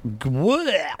Lisa.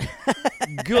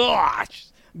 Gosh.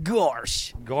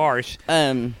 Gosh.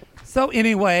 So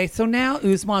anyway, so now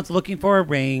Usman's looking for a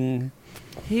ring.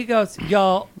 He goes,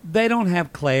 y'all, they don't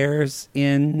have Claire's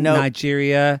in Nope.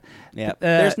 Nigeria. Yeah.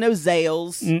 There's no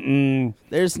Zales.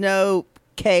 There's no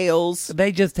Kales.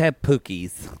 They just have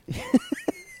Pookies.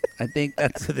 I think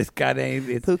that's what this guy name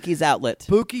is. Pookie's Outlet.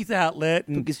 Pookie's Outlet.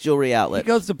 And Pookie's Jewelry Outlet. he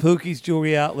goes to Pookie's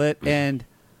Jewelry Outlet, and,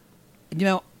 you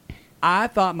know, I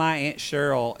thought my Aunt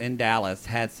Cheryl in Dallas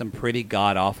had some pretty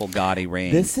god-awful gaudy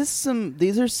rings.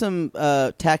 These are some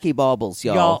tacky baubles,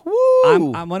 y'all.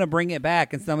 Woo! I'm going to bring it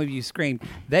back, and some of you screamed.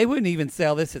 They wouldn't even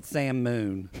sell this at Sam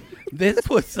Moon. This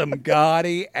was some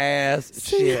gaudy-ass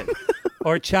shit.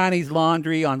 Or Chinese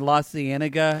laundry on La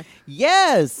Cienega.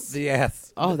 Yes.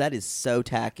 Yes. Oh, that is so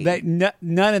tacky.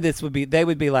 None of this would be, they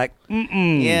would be like,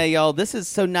 Yeah, y'all. This is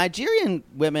so Nigerian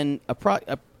women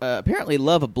apparently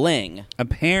love a bling.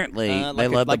 apparently, they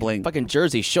love the bling. Fucking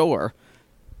Jersey Shore.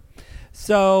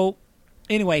 So,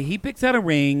 anyway, he picks out a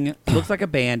ring. Looks like a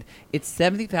band. It's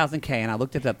 $70,000 and I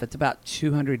looked it up. That's about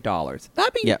 $200. I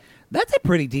mean, Yeah. that's a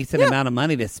pretty decent amount of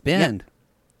money to spend.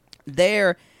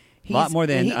 There, A lot more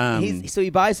than, so he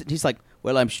buys it. He's like,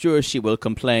 well, I'm sure she will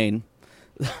complain.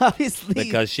 Obviously,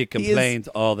 Because she complains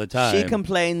all the time. She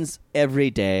complains every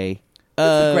day.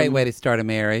 It's a great way to start a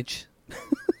marriage.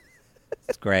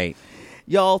 It's great.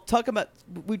 Y'all,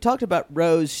 we talked about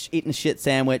Rose eating a shit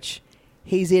sandwich.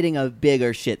 He's eating a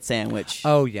bigger shit sandwich.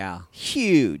 Oh, yeah.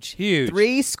 Huge.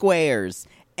 3 squares.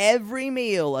 Every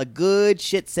meal, a good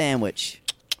shit sandwich.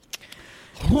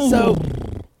 So,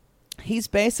 he's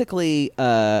basically,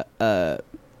 Muhammad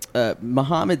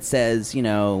says,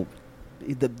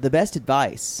 the best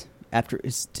advice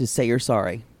is to say you're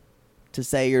sorry. To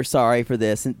say you're sorry for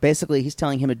this. And basically, he's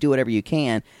telling him to do whatever you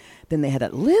can. Then they had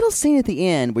that little scene at the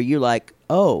end where you're like,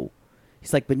 oh.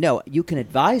 He's like, but no, you can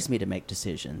advise me to make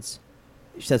decisions.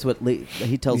 That's what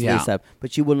he tells Lisa.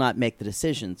 But you will not make the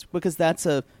decisions. Because that's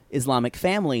a Islamic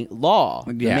family law.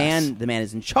 Yes. The man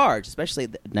is in charge, especially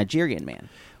the Nigerian man.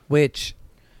 Which,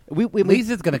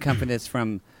 Lisa's going to come from this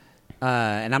from...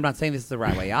 and I'm not saying this is the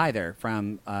right way either.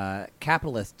 From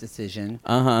capitalist decision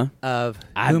of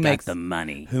who makes the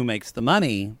money. Who makes the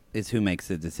money is who makes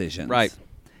the decisions. Right.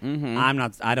 Mm-hmm.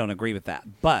 I don't agree with that.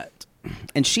 But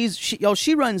and she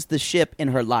runs the ship in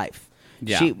her life.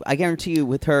 Yeah. I guarantee you,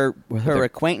 with her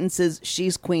acquaintances,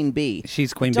 she's Queen Bee.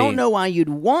 She's Queen Bee. Don't know why you'd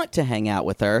want to hang out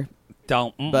with her.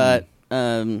 Don't. But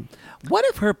what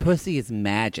if her pussy is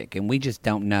magic and we just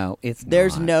don't know?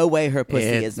 There's no way her pussy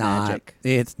is magic.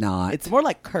 It's not. It's more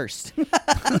like cursed.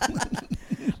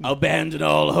 Abandon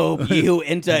all hope, you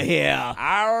enter here.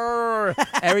 Arr.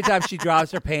 Every time she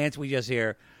drops her pants, we just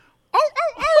hear.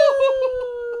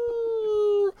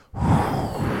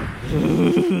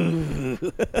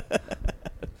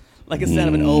 Like a sound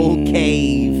of an old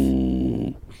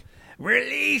cave.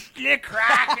 Release the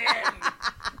Kraken.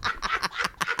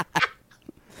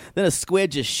 Then a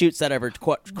squid just shoots out of her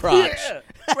crotch. Gross.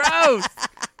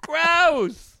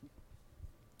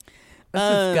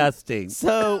 That's disgusting.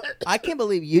 So I can't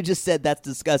believe you just said that's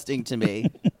disgusting to me.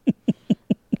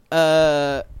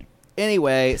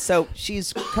 Anyway, so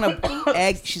she's kind of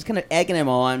egging him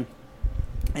on,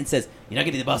 and says, "You're not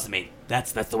gonna be the boss of me.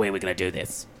 That's the way we're gonna do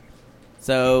this."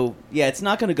 So yeah, it's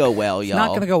not gonna go well, y'all. It's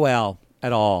not gonna go well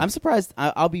at all. I'm surprised.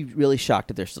 I'll be really shocked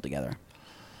if they're still together.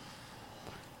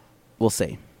 We'll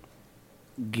see.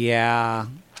 Yeah,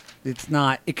 it's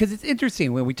not, because it's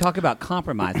interesting when we talk about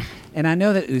compromise. And I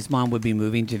know that Usman would be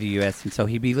moving to the U.S. and so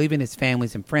he'd be leaving his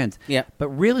families and friends. Yeah. But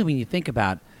really, when you think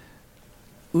about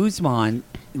Usman,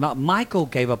 Michael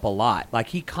gave up a lot. Like,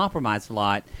 he compromised a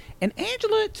lot. And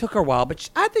Angela, it took her a while, but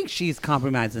I think she's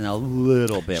compromising a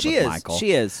little bit with Michael.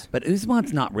 She is. But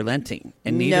Usman's not relenting,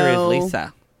 and neither is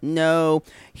Lisa. No,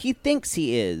 he thinks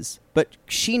he is, but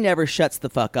she never shuts the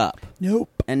fuck up.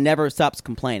 Nope. And never stops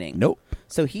complaining. Nope.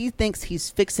 So he thinks he's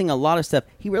fixing a lot of stuff.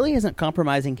 He really isn't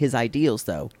compromising his ideals,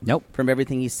 though. Nope. From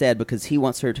everything he said, because he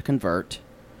wants her to convert,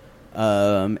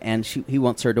 and he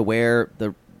wants her to wear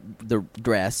the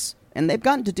dress, and they've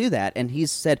gotten to do that. And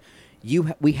he's said,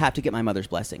 we have to get my mother's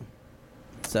blessing.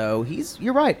 So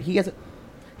you're right. He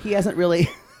hasn't really.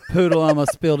 Poodle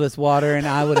almost spilled his water, and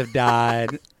I would have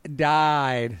died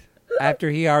after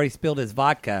he already spilled his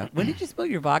vodka. When did you spill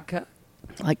your vodka?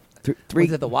 Like 3.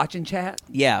 Was it the watching chat?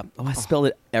 Yeah. Oh, I spilled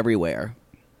it everywhere.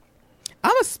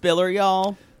 I'm a spiller,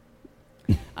 y'all.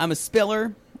 I'm a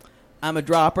spiller. I'm a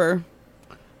dropper.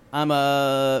 I'm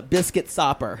a biscuit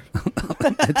sopper.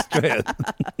 That's true.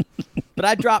 But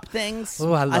I drop things.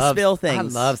 Ooh, I spill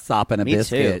things. I love sopping a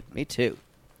biscuit. Me too.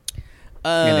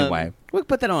 Anyway. We'll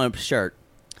put that on a shirt.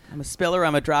 I'm a spiller,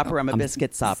 I'm a dropper, I'm a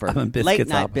biscuit sopper. I'm a biscuit Late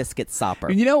night sopper. biscuit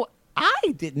sopper. You know,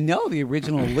 I didn't know the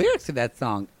original lyrics to that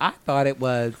song. I thought it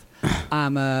was,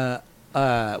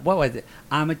 what was it?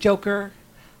 I'm a joker,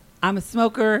 I'm a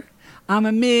smoker, I'm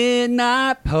a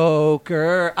midnight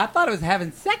poker. I thought it was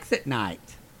having sex at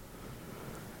night.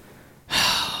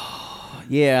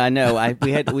 Yeah, I know.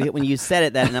 When you said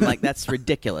it, and I'm like, that's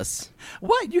ridiculous.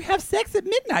 What? You have sex at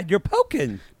midnight? You're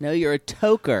poking. No, you're a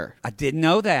toker. I didn't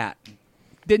know that.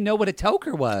 Didn't know what a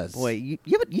toker was. Boy, you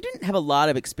didn't have a lot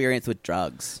of experience with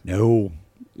drugs. No.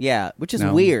 Yeah, which is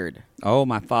No. weird. Oh,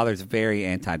 my father's very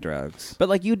anti-drugs. But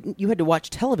like you had to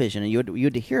watch television and you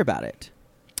had to hear about it.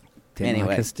 Didn't Anyway.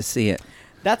 like us to see it.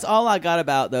 That's all I got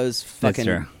about those fucking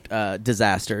true.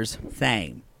 disasters.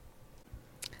 Same.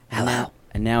 Hello.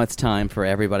 And now it's time for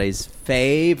everybody's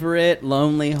favorite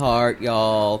Lonely Heart,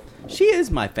 y'all. She is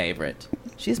my favorite.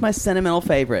 She's my sentimental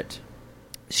favorite.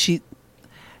 She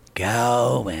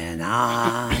going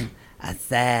on a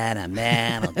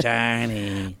sentimental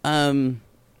journey.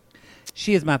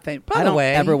 She is my favorite. By I the don't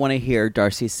way, ever want to hear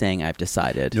Darcy sing I've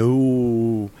Decided.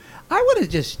 No. I want to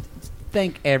just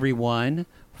thank everyone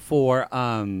for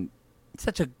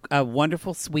such a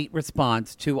wonderful, sweet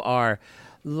response to our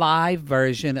live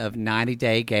version of 90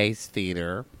 Day Gays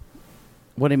Theater.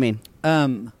 What do you mean?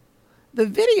 The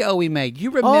video we made.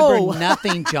 You remember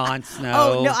nothing, Jon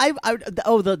Snow.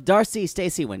 The Darcy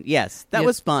Stacey one. Yes, that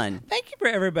was fun. Thank you for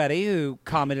everybody who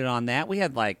commented on that. We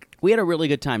had a really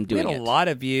good time doing it. We had a lot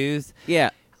of views. Yeah.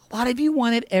 A lot of you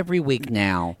want it every week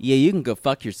now. Yeah, you can go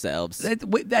fuck yourselves.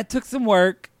 That took some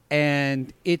work,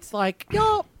 and it's like,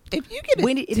 y'all, if you get a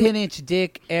 10-inch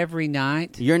dick every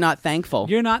night, you're not thankful.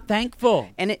 You're not thankful.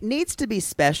 And it needs to be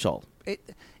special.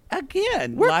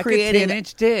 Again, we're like creating a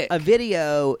 10-inch dick. A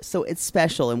video, so it's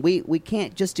special, and we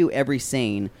can't just do every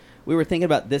scene. We were thinking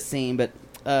about this scene, but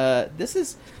this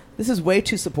is way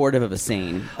too supportive of a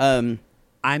scene.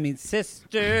 I mean,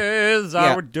 sisters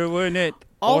are doing it.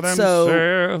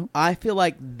 Also, I feel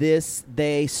like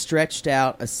they stretched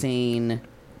out a scene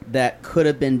that could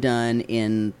have been done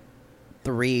in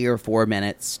 3 or 4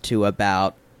 minutes to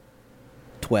about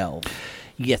 12.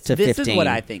 Yes, to this 15. is what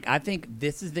I think. I think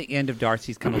this is the end of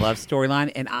Darcy's Kind of Love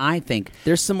storyline, and I think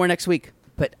there's some more next week.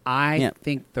 But I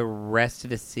think the rest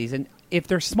of the season, if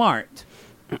they're smart,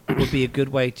 will be a good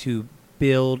way to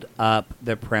build up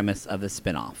the premise of the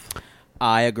spinoff.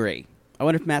 I agree. I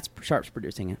wonder if Matt Sharp's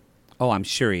producing it. Oh, I'm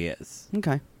sure he is.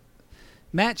 Okay.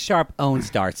 Matt Sharp owns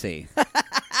Darcy.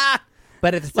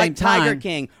 But at the same like time, Tiger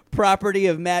King, property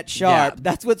of Matt Sharp. Yeah.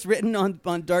 That's what's written on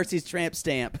Darcy's tramp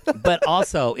stamp. But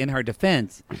also, in her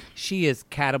defense, she is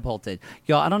catapulted.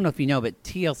 Y'all, I don't know if you know, but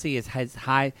TLC has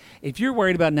high. If you're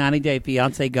worried about 90 Day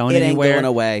Fiance going anywhere, ain't going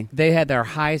away. They had their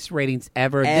highest ratings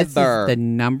ever. This is the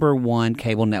 #1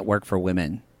 cable network for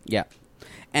women. Yeah,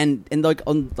 and like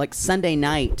on Sunday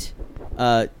night,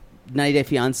 90 Day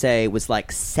Fiance was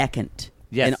second.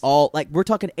 Yes, and all we're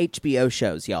talking HBO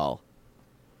shows, y'all.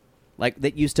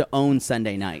 That used to own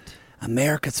Sunday night.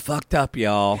 America's fucked up,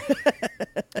 y'all.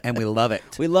 And we love it.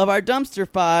 We love our dumpster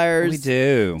fires. We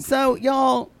do. So,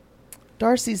 y'all,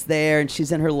 Darcy's there, and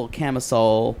she's in her little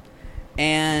camisole,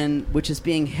 which is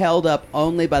being held up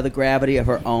only by the gravity of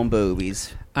her own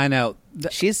boobies. I know.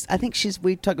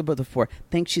 We talked about it before,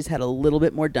 think she's had a little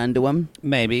bit more done to him.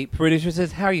 Maybe. Producer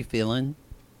says, how are you feeling?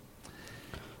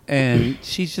 And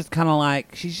she's just kind of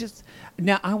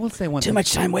now, I will say one thing. Too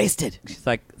much time wasted. She's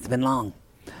like, it's been long.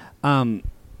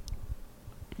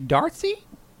 Darcy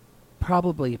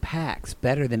probably packs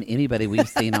better than anybody we've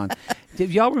seen on. Do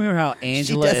y'all remember how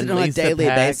Angela she does and it on Lisa a daily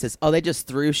pack? basis? Oh, they just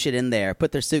threw shit in there,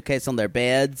 put their suitcase on their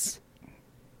beds.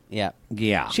 Yeah.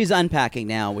 Yeah. She's unpacking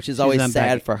now, which is always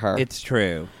sad for her. It's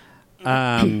true.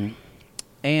 And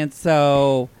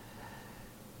so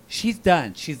she's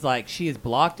done. She's she has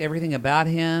blocked everything about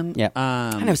him. Yeah.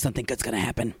 I know something good's going to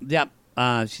happen. Yep.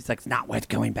 She's like, it's not worth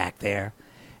going back there.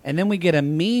 And then we get a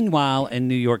meanwhile in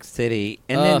New York City.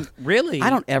 And then really, I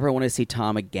don't ever want to see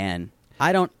Tom again.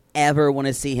 I don't ever want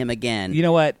to see him again. You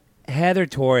know what? Heather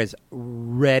Torres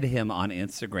read him on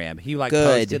Instagram. He Good.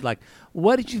 posted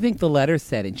what did you think the letter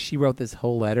said? And she wrote this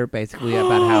whole letter basically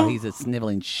about how he's a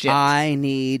sniveling shit. I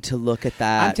need to look at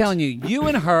that. I'm telling you, you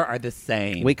and her are the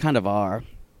same. We kind of are.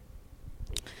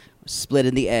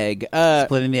 Splitting the egg.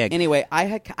 Splitting the egg. Anyway,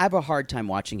 I have a hard time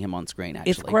watching him on screen,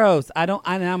 actually. It's gross.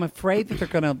 I'm afraid that they're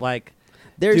going to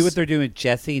do what they're doing with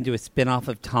Jesse and do a spinoff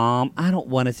of Tom. I don't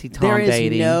want to see Tom dating.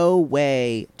 There is no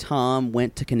way Tom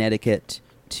went to Connecticut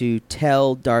to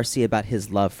tell Darcy about his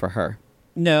love for her.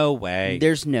 No way.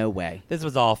 There's no way. This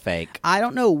was all fake. I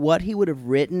don't know what he would have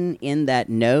written in that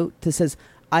note that says,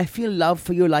 I feel love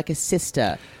for you like a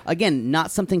sister. Again, not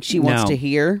something she wants to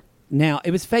hear. Now,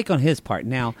 it was fake on his part.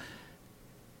 Now,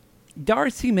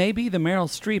 Darcy may be the Meryl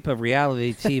Streep of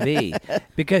reality TV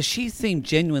because she seemed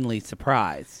genuinely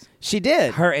surprised. She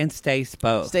did. Her and Stace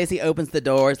both. Stacey opens the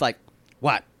door. It's like,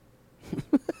 what?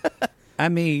 I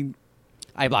mean,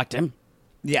 I blocked him.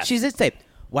 Yeah. She did say,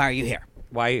 why are you here?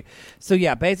 Why? So,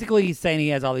 yeah, basically he's saying he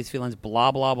has all these feelings,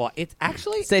 blah, blah, blah. It's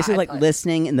actually... Stacey's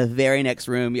listening in the very next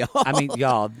room, y'all. I mean,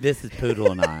 y'all, this is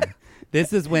Poodle and I.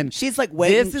 This is when... She's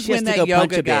waiting. This is when that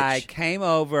yoga guy came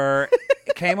over,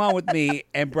 came on with me,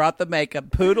 and brought the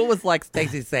makeup. Poodle was like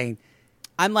Stacey saying...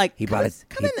 I'm like,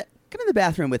 come in the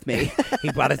bathroom with me.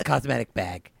 He brought his cosmetic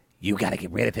bag. You got to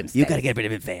get rid of him, You got to get rid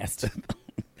of him fast.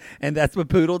 And that's what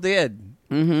Poodle did.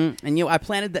 Mm-hmm. And, I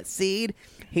planted that seed.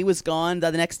 He was gone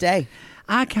the next day.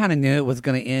 I kind of knew it was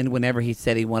going to end whenever he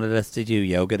said he wanted us to do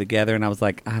yoga together, and I was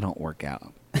like, I don't work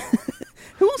out.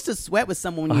 Who wants to sweat with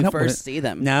someone when you first see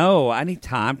them? No, I need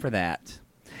time for that.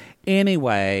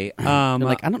 Anyway, I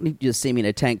don't need you to see me in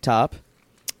a tank top.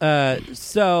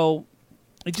 So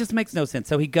it just makes no sense.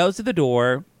 So he goes to the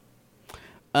door.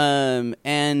 And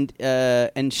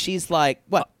she's like,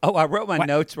 what? Oh, I wrote my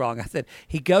notes wrong. I said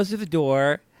he goes to the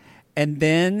door. And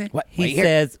then he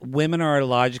says women are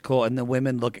illogical, and the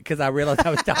women look, because I realized I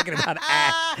was talking about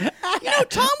ass.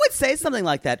 Tom would say something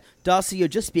like that. Darcy, you're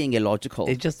just being illogical.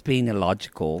 It's just being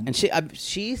illogical. And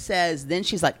she says, then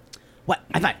she's like, what?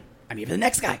 I'm fine. I'm here for the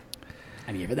next guy.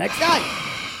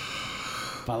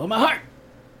 Follow my heart.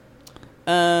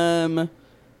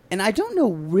 And I don't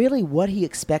know really what he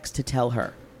expects to tell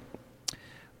her.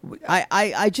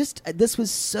 I just, this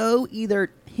was so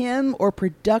either him or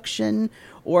production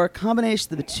or a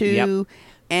combination of the two. Yep.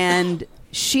 And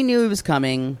she knew he was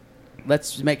coming.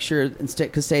 Let's make sure,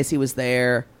 because Stacey was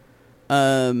there.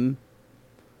 I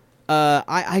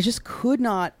just could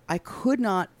not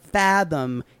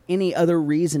fathom any other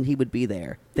reason he would be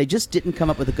there. They just didn't come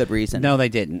up with a good reason. No, they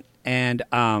didn't. And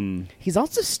he's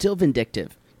also still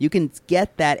vindictive. You can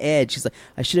get that edge. He's like,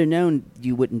 I should have known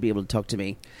you wouldn't be able to talk to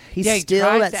me. He's he still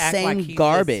tries that to act same like he's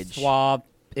garbage. this Swab,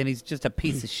 and he's just a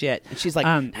piece of shit. And she's like,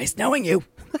 nice knowing you.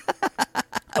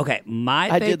 Okay,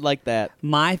 I did like that.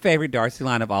 My favorite Darcy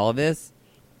line of all of this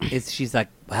is she's like,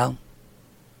 well,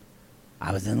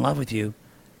 I was in love with you,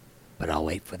 but I'll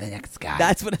wait for the next guy.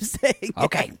 That's what I'm saying.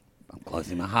 Okay, I'm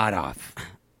closing my heart off.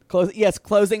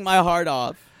 Closing my heart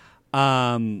off.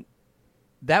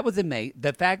 That was amazing.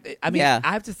 The fact, I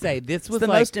have to say, this was the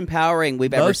most empowering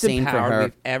we've ever seen for her.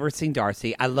 We've ever seen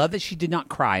Darcy. I love that she did not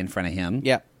cry in front of him.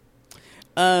 Yeah.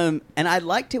 And I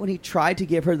liked it when he tried to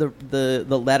give her the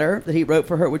letter that he wrote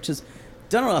for her, which is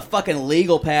done on a fucking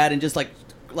legal pad and just like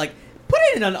put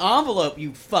it in an envelope,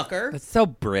 you fucker. It's so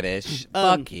British.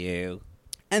 Fuck you.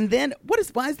 And then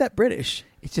why is that British?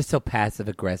 It's just so passive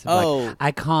aggressive. Oh. Like,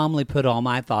 I calmly put all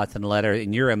my thoughts in a letter,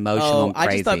 and you're emotional and crazy.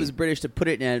 I just thought it was British to put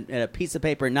it in a piece of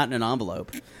paper and not in an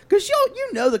envelope. Because you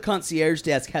know the concierge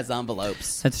desk has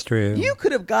envelopes. That's true. You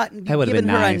could have given been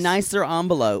her nice. a nicer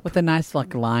envelope. With a nice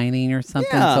lining or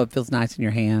something, Yeah. so it feels nice in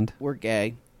your hand. We're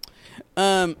gay.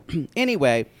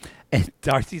 Anyway. And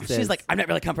Darcy says, she's like, I'm not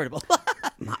really comfortable.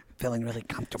 I'm not feeling really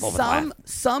comfortable with that.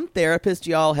 Some therapist,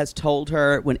 y'all, has told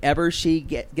her whenever she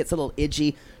gets a little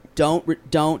itchy, don't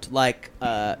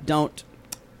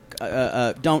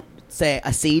say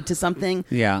accede to something.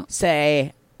 Yeah.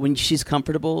 Say when she's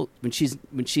comfortable, when she's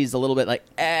a little bit like,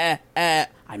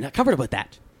 I'm not comfortable with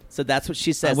that. So that's what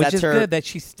she says. Which that's is her. good that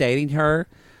she's stating her.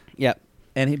 Yep.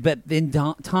 But then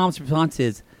Tom's response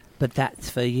is, but that's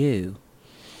for you.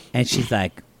 And she's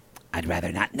like, I'd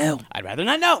rather not know.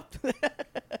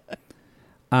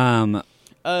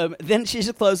 Then she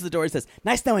just closes the door and says,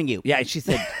 nice knowing you. Yeah, and she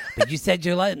said, but you said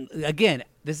you're again,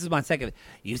 this is my second.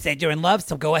 You said you're in love,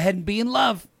 so go ahead and be in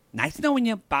love. Nice knowing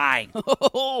you. Bye.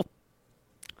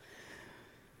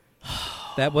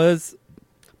 That was...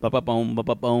 I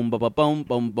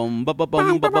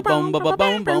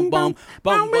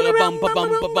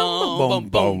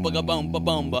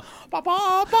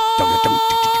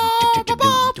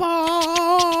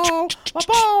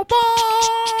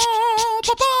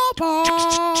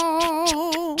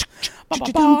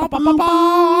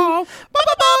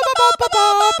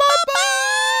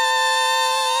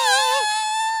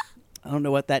don't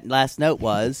know what that last note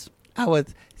was. That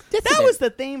was the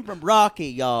theme from Rocky,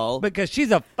 y'all. because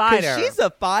she's a fighter. She's a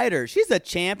fighter. She's a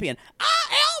champion. I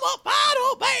am a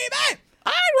fighter, baby.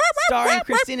 Starring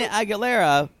Christina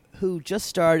Aguilera, who just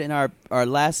starred in our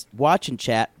last watch and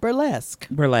chat, Burlesque.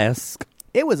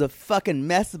 It was a fucking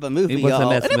mess of a movie, It was y'all.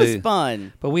 a mess and of it a movie. was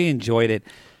fun. But we enjoyed it.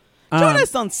 Join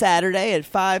us on Saturday at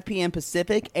 5 p.m.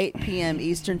 Pacific, 8 p.m.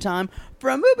 Eastern Time for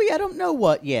a movie I don't know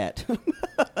what yet.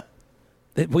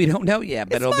 That we don't know yet,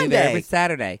 but It's it'll be there Monday. every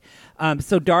Saturday.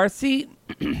 So Darcy,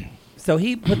 so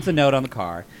he puts a note on the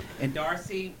car, and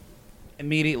Darcy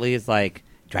immediately is like,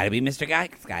 try to be Mr. Guy,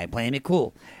 because Guy playing it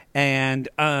cool. And,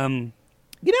 I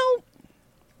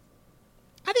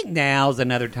think now's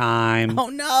another time Oh,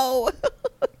 no.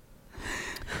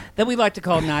 that we like to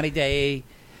call 90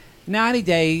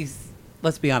 Days,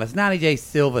 let's be honest, 90 Days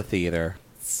Silva Theater.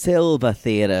 Silva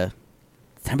Theater.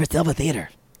 Time for Silva Theater.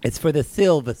 It's for the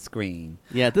Silva screen.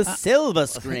 Yeah, the Silva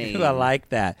screen. I like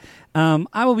that.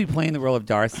 I will be playing the role of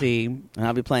Darcy. And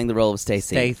I'll be playing the role of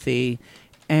Stacy. Stacy,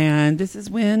 and this is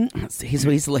when So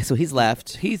he's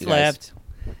left. he's You guys. left.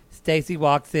 Stacy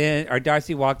walks in, or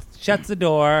Darcy shuts the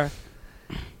door.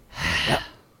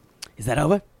 Is that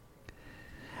over?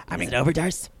 Is it over,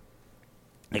 Darce?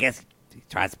 I guess he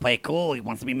tries to play it cool. He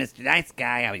wants to be Mr. Nice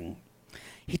Guy. I mean,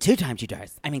 He two-timed you,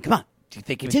 Darce. I mean, come on. do you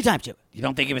think He he was, two-timed you. you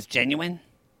don't think it was genuine?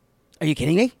 Are you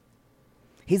kidding me?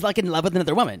 He's like in love with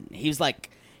another woman. He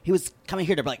was coming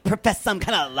here to like profess some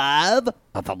kind of love.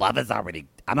 Oh, the love is already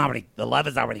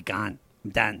gone. I'm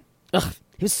done. Ugh,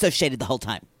 he was so shaded the whole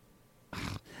time.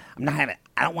 I'm not having.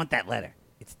 I don't want that letter.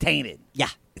 It's tainted. Yeah,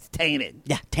 It's tainted.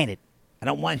 yeah, tainted. I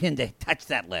don't want him to touch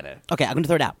that letter. Okay, I'm gonna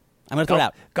throw it out. I'm gonna throw it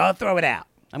out. Go throw it out.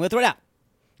 I'm gonna throw it out.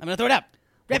 I'm gonna throw it out.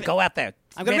 Rip it. Go out there.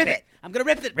 I'm going to rip it. I'm going to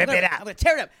rip it. Rip it out. I'm going to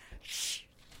tear it up. Shh.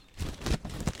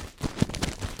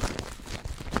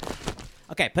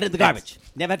 Okay, put it in the garbage.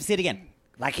 Never have to see it again.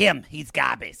 Like him, he's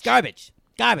garbage. Garbage.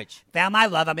 Garbage. Found my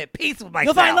love. I'm at peace with myself.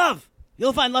 You'll find love.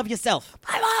 You'll find love yourself.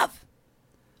 My love.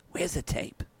 Where's the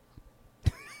tape?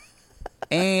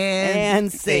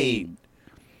 And scene.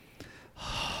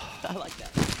 I like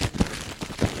that.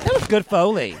 That was good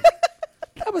Foley.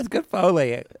 That was good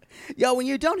Foley. Yo, when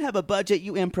you don't have a budget,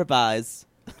 you improvise.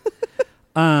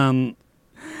 You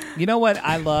know what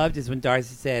I loved is when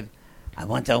Darcy said, I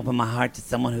want to open my heart to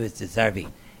someone who is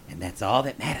deserving, and that's all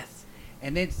that matters.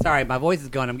 And then, sorry, my voice is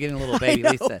going. I'm getting a little baby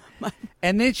Lisa.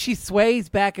 And then she sways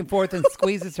back and forth and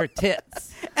squeezes her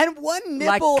tits. And one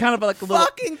nipple kind of like a little,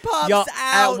 fucking pops out.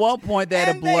 At one point, they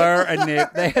had to blur a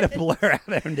nip. They had to blur out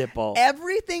their nipple.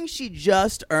 Everything she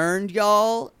just earned,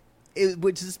 y'all, it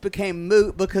just became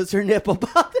moot because her nipple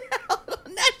popped out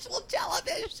on national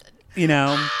television. You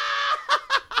know,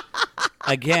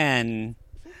 again,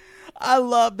 I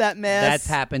love that mess. That's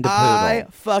happened to Poodle. I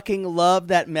fucking love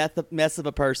that mess of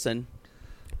a person.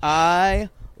 I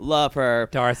love her.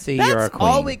 Darcy, That's you're a queen.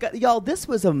 all we got. Y'all, this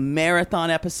was a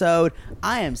marathon episode.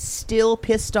 I am still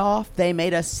pissed off. They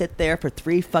made us sit there for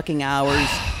 3 fucking hours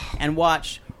and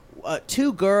watch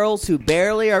two girls who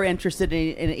barely are interested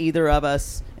in either of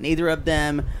us, and either of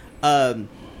them,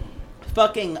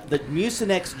 fucking the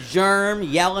Mucinex germ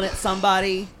yelling at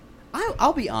somebody.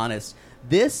 I'll be honest.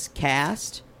 This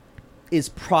cast is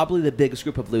probably the biggest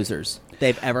group of losers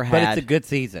they've ever had. But it's a good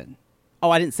season.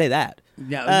 Oh, I didn't say that.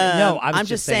 No, I'm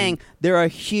just saying they're a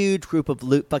huge group of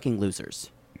fucking losers.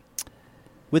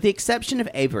 With the exception of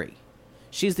Avery.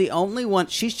 She's the only one.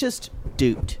 She's just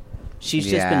duped. She's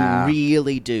just been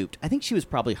really duped. I think she was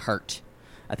probably hurt.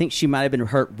 I think she might have been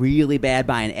hurt really bad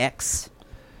by an ex.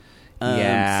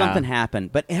 Something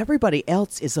happened. But everybody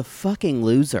else is a fucking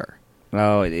loser.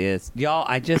 Oh, it is. Y'all,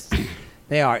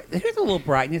 they are. Here's a little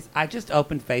brightness. I just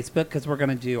opened Facebook because we're going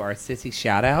to do our sissy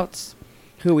shout-outs.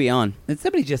 Who are we on? And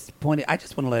somebody just pointed, I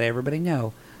just want to let everybody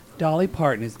know, Dolly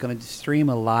Parton is going to stream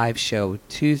a live show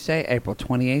Tuesday, April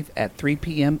 28th at 3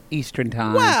 p.m. Eastern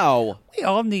Time. Wow. We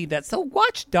all need that. So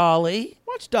watch Dolly.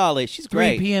 Watch Dolly. She's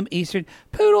great. 3 p.m. Eastern.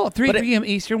 Poodle, 3 p.m.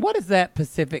 Eastern. What is that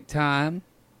Pacific time?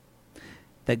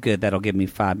 Good. That'll give me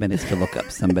 5 minutes to look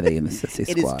up somebody in the sissy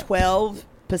squad. It is 12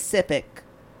 Pacific,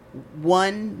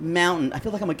 1 Mountain. I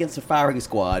feel like I'm against a firing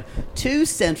squad. 2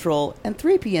 Central and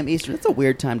 3 p.m. Eastern. That's a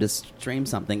weird time to stream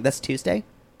something. That's Tuesday?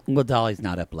 Well, Dolly's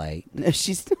not up late. No,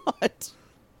 she's not.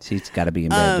 She's got to be in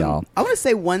bed, y'all. I want to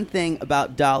say one thing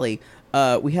about Dolly.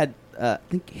 We had, I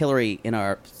think Hillary in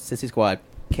our sissy squad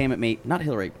came at me. Not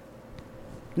Hillary.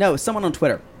 No, someone on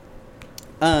Twitter.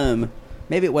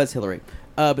 Maybe it was Hillary.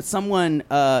 But someone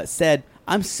said,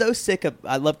 I'm so sick of,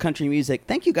 I love country music.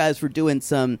 Thank you guys for doing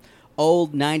some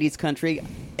old 90s country.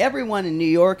 Everyone in New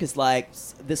York is like,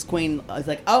 this queen is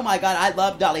like, oh my God, I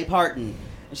love Dolly Parton.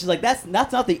 And she's like, that's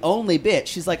not the only bit.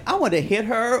 She's like, I want to hit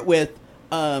her with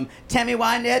Tammy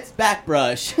Wynette's back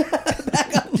brush.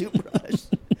 Back up to brush.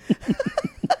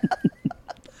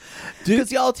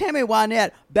 Because y'all, Tammy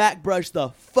Wynette back brushed the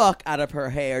fuck out of her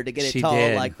hair to get it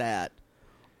tall like that.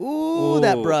 Ooh,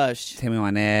 that brush. Tammy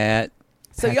Wynette.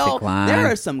 So y'all, there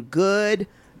are some good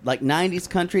like 90s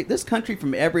country. There's country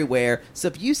from everywhere. So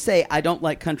if you say I don't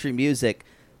like country music,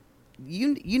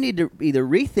 you need to either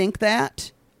rethink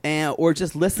that or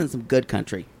just listen to some good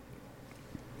country.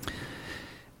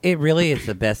 It really is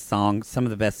the best song. Some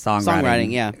of the best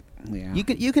songwriting. Yeah. You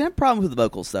can have problems with the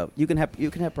vocals though. You can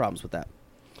have problems with that.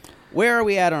 Where are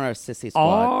we at on our sissy squad?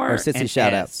 Our sissy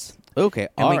shout-outs. Okay,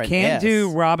 and we can't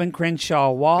do Robin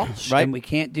Crenshaw Walsh, right? And we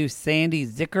can't do Sandy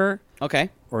Zicker,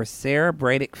 or Sarah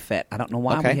Bradick Fett. I don't know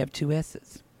why we have 2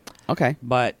 S's. Okay,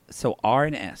 but so R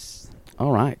and S.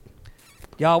 All right,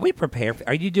 y'all. We prepare.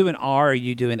 Are you doing R? Or are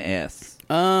you doing S?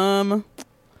 I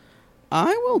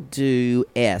will do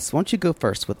S. Why don't you go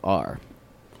first with R?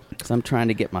 Because I'm trying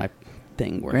to get my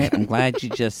thing working. Great. I'm glad you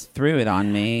just threw it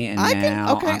on me. And I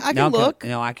can look.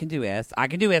 No, I can do S. I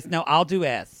can do S. No, I'll do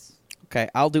S. Okay,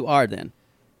 I'll do R then.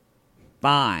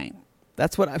 Fine.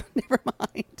 That's what I've never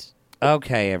mind.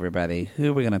 Okay, everybody.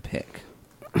 Who are we going to pick?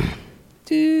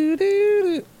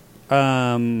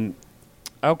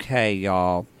 Okay,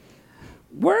 y'all.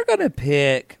 We're going to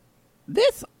pick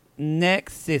this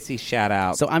next sissy shout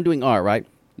out. So I'm doing R, right?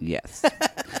 Yes.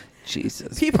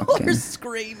 Jesus. People are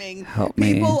screaming. Help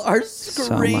me. People are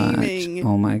screaming. So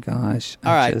much. Oh my gosh.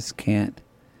 All right. I just can't.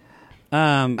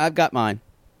 I've got mine.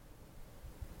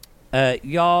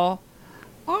 Y'all,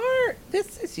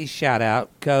 this sissy shout out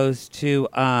goes to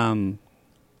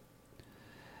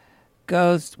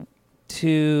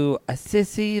to a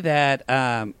sissy that,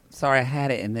 sorry, I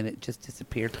had it and then it just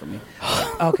disappeared from me.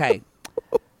 Okay.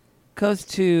 Goes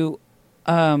to,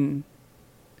 Paola?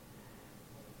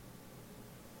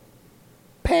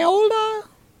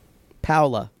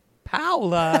 Paola.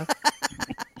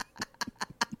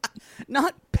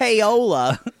 Not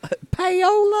Paola.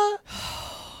 Paola?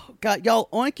 God, y'all,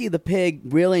 Oinky the Pig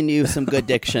really knew some good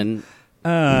diction.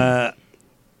 Rhymes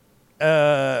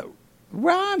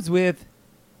with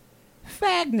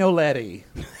Fagnoletti,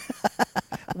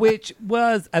 which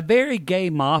was a very gay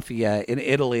mafia in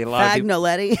Italy.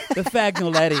 Fagnoletti? The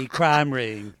Fagnoletti crime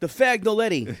ring. The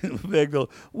Fagnoletti.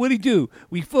 What'd he do?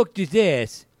 We fucked his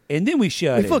ass, and then we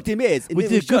shot him. We fucked him ass, and was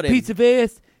then we it a shot good him. piece of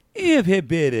ass? Yeah,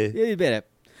 better. Yeah, you better.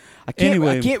 I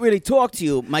can't really talk to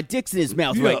you. My dick's in his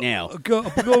mouth right now. Go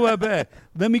right back.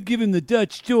 Let me give him the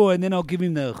Dutch door, and then I'll give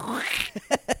him the...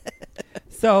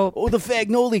 So... Oh, the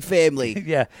Fagnoli family.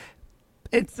 Yeah.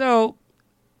 And so,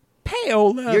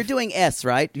 Paola... You're doing S,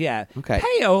 right? Yeah. Okay.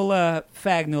 Paola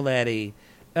Fagnoletti.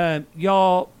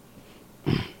 Y'all,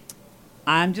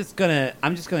 I'm just gonna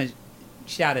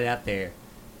shout it out there.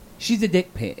 She's a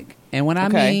dick pig. And when I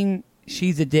mean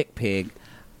she's a dick pig,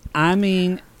 I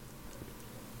mean...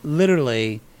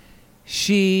 Literally,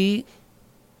 she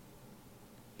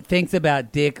thinks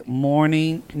about dick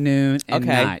morning, noon, and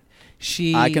night.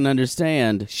 I can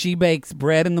understand. She bakes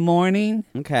bread in the morning.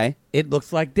 Okay. It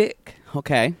looks like dick.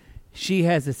 Okay. She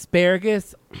has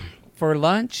asparagus for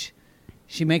lunch.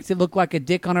 She makes it look like a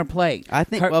dick on her plate. I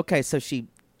think, so she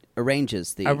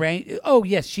arranges the... Oh,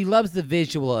 yes, she loves the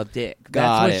visual of dick.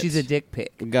 That's why she's a dick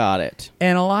pig. Got it.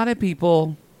 And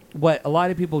what a lot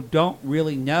of people don't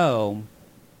really know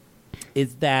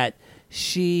is that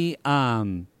she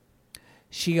also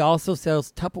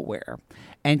sells Tupperware,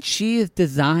 and she is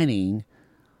designing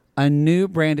a new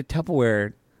brand of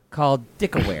Tupperware called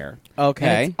Dickaware. Okay,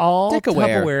 and it's all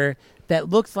Dickaware. Tupperware that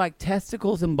looks like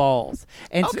testicles and balls,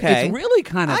 and it's really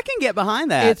kind of... I can get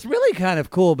behind that. It's really kind of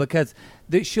cool because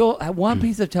she'll one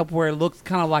piece of Tupperware looks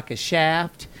kind of like a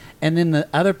shaft. And then the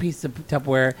other piece of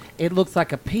Tupperware, it looks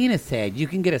like a penis head. You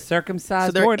can get a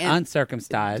circumcised or an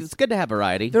uncircumcised. It's good to have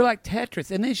variety. They're like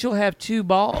Tetris. And then she'll have two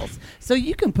balls. So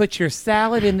you can put your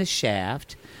salad in the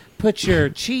shaft, put your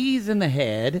cheese in the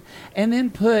head, and then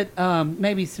put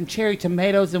maybe some cherry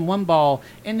tomatoes in one ball,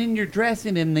 and then your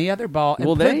dressing in the other ball.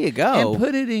 And there you go. And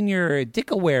put it in your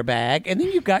Dickaware bag, and then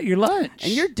you've got your lunch.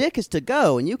 And your dick is to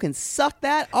go, and you can suck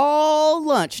that all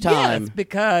lunchtime. Yes,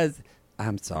 because...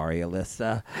 I'm sorry,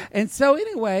 Alyssa. And so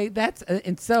anyway,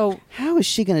 how is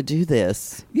she going to do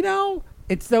this?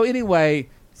 And so anyway,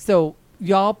 so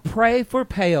y'all pray for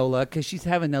Paola because she's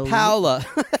having a... Paola.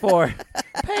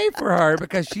 Pay for her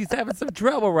because she's having some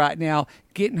trouble right now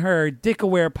getting her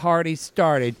Dickaware party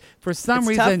started. For some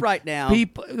reason... It's tough right now.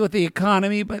 People with the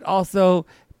economy, but also...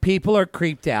 People are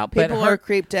creeped out. People are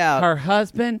creeped out. Her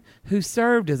husband, who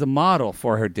served as a model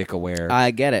for her Dickaware...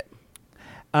 I get it.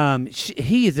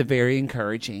 He is a very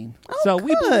encouraging. So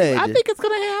good. I think it's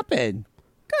going to happen.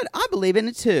 Good. I believe in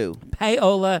it too.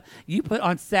 Paola, you put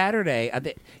on Saturday,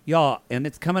 y'all, and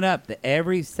it's coming up.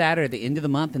 Every Saturday, the end of the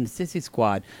month, in the Sissy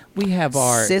Squad, we have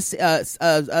our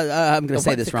I'm going to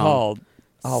say this wrong. Called?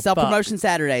 Self-promotion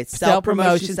Saturday.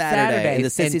 Self-promotion Saturday. In the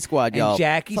Sissy Squad, y'all.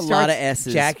 Jackie a lot of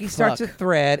S's. Jackie starts a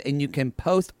thread, and you can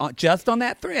post just on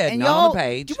that thread, and not y'all, on the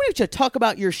page. You want to talk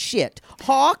about your shit.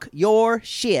 Hawk your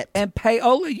shit. And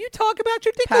Paola, you talk about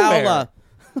your Dickaware. Paola.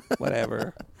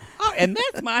 Whatever. Oh, and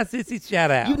that's my Sissy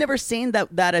shout-out. You've never seen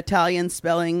that Italian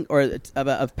spelling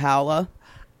of Paola?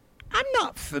 I'm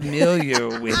not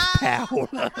familiar with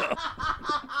Paola.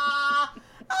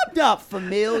 I'm not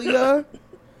familiar.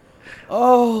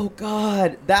 Oh,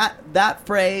 God. That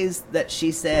phrase that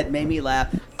she said made me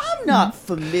laugh. I'm not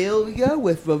familiar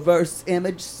with reverse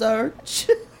image search.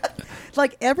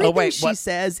 Like, everything she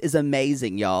says is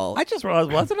amazing, y'all. I just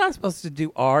realized, wasn't I supposed to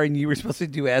do R and you were supposed to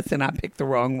do S and I picked the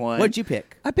wrong one? What'd you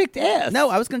pick? I picked S. No,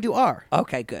 I was going to do R.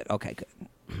 Okay, good.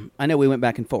 I know we went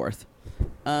back and forth.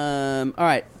 All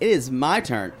right. It is my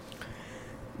turn.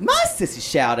 My sissy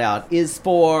shout-out is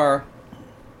for...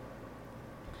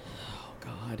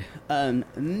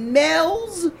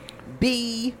 Nels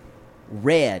B.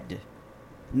 Red.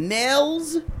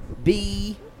 Nels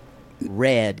B.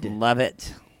 Red. Love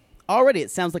it. Already,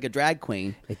 it sounds like a drag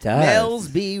queen. It does. Nels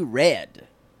B. Red.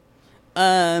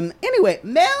 Anyway,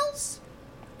 Nels.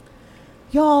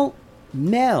 Y'all,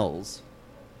 Nels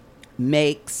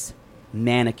makes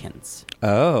mannequins.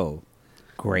 Oh,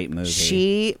 great movie.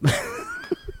 She...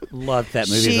 Loved that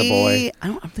movie as a boy. I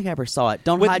don't think I ever saw it.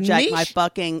 Don't hijack my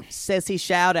fucking sissy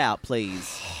shout out,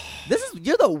 please.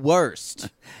 You're the worst.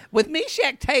 With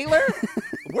Meshack Taylor?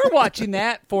 We're watching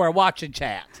that for a watch and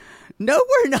chat. No,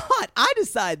 we're not. I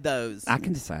decide those. I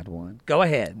can decide one. Go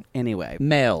ahead. Anyway,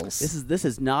 Males. This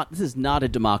is not a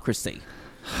democracy.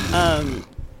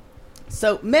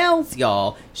 So Mel's,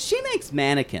 y'all, she makes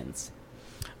mannequins.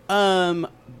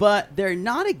 But they're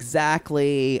not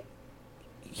exactly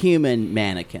human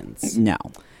mannequins. No.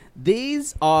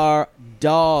 These are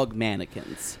dog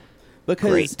mannequins.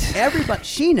 Because Great.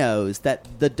 she knows that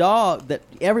that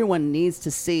everyone needs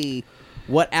to see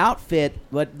what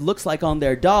looks like on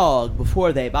their dog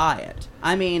before they buy it.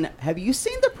 I mean, have you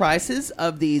seen the prices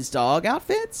of these dog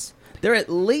outfits? They're at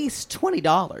least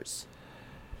 $20.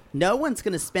 No one's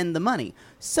going to spend the money.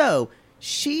 So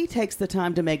she takes the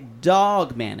time to make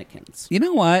dog mannequins. You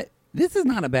know what? This is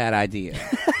not a bad idea.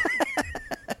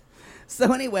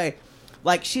 So anyway,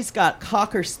 like she's got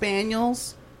Cocker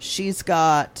Spaniels. She's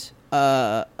got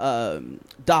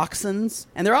Dachshunds,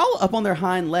 and they're all up on their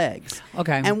hind legs.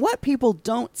 Okay. And what people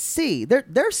don't see,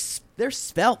 they're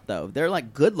svelte though. They're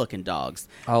like good looking dogs.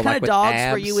 Oh, kind like of with dogs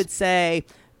abs? where you would say,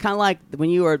 kind of like when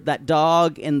you were that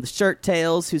dog in the Shirt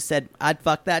Tales who said, "I'd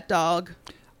fuck that dog."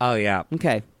 Oh, yeah.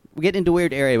 Okay, we're getting into a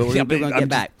weird area, but we're Yeah, going to but get I'm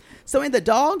back. So, the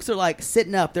dogs are like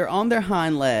sitting up. They're on their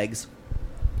hind legs,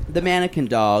 the mannequin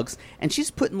dogs, and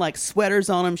she's putting like sweaters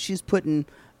on them. She's putting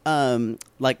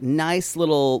like nice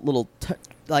little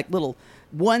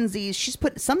onesies. She's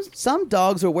putting some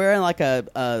dogs are wearing like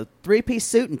a 3-piece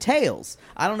suit and tails.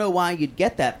 I don't know why you'd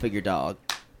get that for your dog.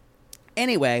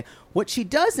 Anyway, what she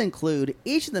does include,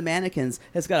 each of the mannequins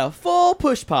has got a full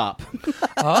push pop.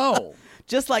 Oh.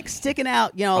 Just like sticking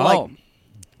out, Oh.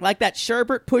 like that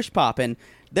sherbet push pop. And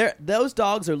those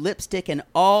dogs are lipsticking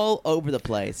all over the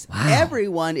place. Wow.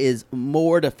 Everyone is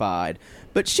mortified,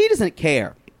 but she doesn't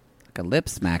care. Like a lip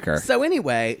smacker. So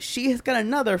anyway, she has got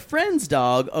another friend's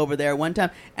dog over there one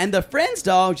time, and the friend's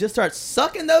dog just starts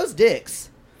sucking those dicks.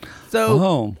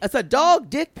 So it's a dog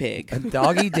dick pig. A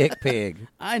doggy dick pig.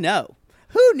 I know.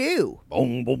 Who knew?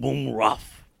 Boom, boom, boom,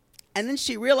 rough. And then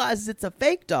she realizes it's a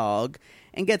fake dog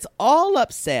and gets all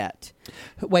upset.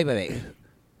 Wait.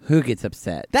 Who gets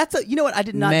upset? You know what? I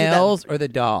did not Males do that. or the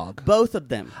dog? Both of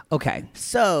them. Okay.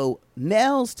 So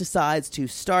Mel's decides to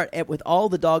start with all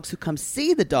the dogs who come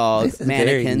see the dog This is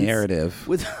very mannequins. narrative.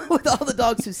 With all the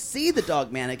dogs who see the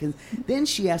dog mannequins, then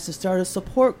she has to start a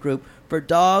support group for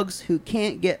dogs who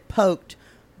can't get poked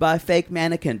by fake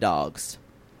mannequin dogs.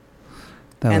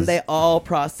 And they all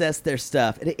process their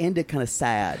stuff. It ended kind of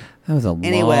sad. That was a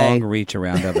long reach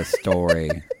around of a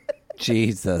story.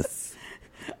 Jesus.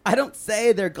 I don't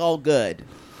say they're all good.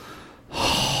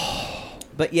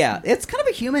 But yeah, it's kind of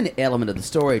a human element of the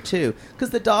story, too. Because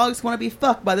the dogs want to be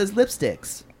fucked by those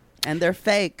lipsticks. And they're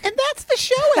fake. And that's the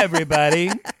show,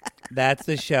 everybody. That's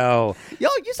the show.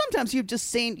 Sometimes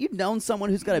you've known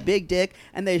someone who's got a big dick,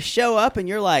 and they show up, and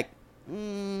you're like,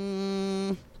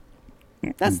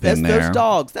 that's those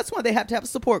dogs. That's why they have to have a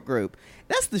support group.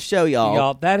 That's the show, y'all.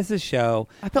 Y'all, that is the show.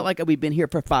 I felt like we've been here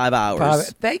for 5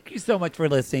 hours. Thank you so much for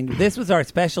listening. This was our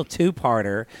special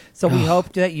 2-parter, so we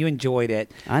hope that you enjoyed it.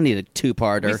 I need a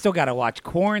 2-parter. We still got to watch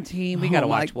Quarantine. We got to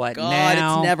watch What God,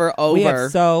 Now. it's never over. We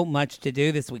have so much to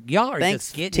do this week. Y'all are Thanks,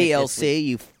 just getting it this week. TLC,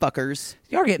 you fuckers.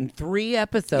 Y'all are getting 3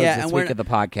 episodes this week of the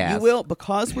podcast. You will,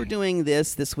 because we're doing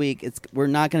this week. We're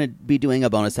not going to be doing a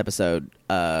bonus episode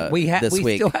this we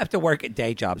week. still have to work at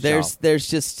day jobs. There's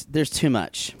too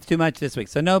much. It's too much this week,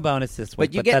 so no bonus this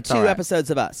week. But you get that's 2 all right. episodes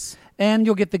of us. And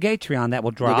you'll get the Gatreon that will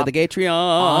drop. You'll get the Gatreon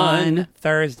on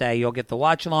Thursday. You'll get the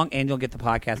watch along, and you'll get the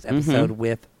podcast episode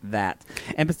with that.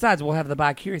 And besides, we'll have the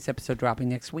Bi-Curious episode dropping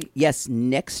next week. Yes,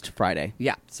 next Friday.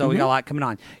 Yeah, so we got a lot coming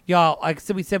on. Y'all, like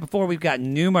we said before, we've got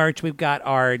new merch. We've got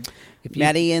our...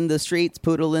 Maddie in the streets,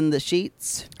 Poodle in the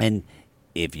sheets. And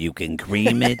if you can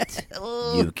cream it,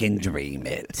 you can dream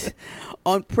it.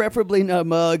 On preferably a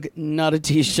mug, not a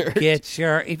T-shirt.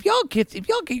 If y'all get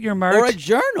your merch... Or a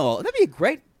journal. That'd be a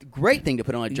great thing to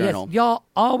put on a journal. Yes, y'all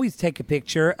always take a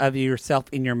picture of yourself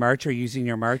in your merch or using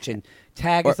your merch and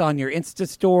tag us on your Insta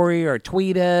story or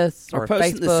tweet us or post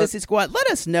Facebook. in the Sissy Squad. Let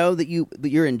us know that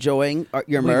you're enjoying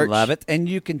your merch. We love it. And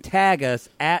you can tag us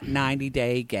at 90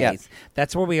 Day Gaze. Yep.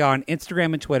 That's where we are on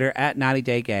Instagram and Twitter at 90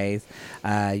 Day Gaze.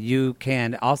 You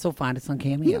can also find us on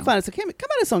Cameo. You can find us on Cameo. Come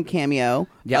at us on Cameo.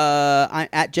 Yep. I'm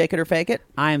at Jake It or Fake It.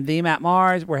 I am the Matt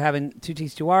Mars. We're having 2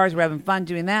 T's, 2 R's. We're having fun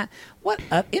doing that. What?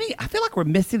 I feel like we're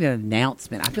missing an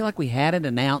announcement. I feel like we had an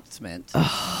announcement.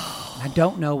 I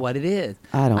don't know what it is.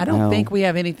 I don't know. think we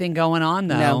have anything going on,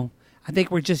 though. No. I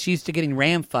think we're just used to getting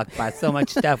ram-fucked by so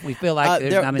much stuff. We feel like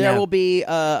there's not enough. There will be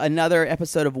another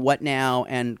episode of What Now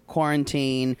and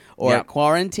Quarantine or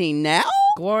Quarantine Now?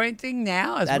 Quarantine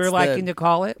Now, as That's we're liking to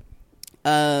call it.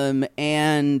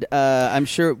 And I'm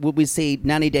sure we see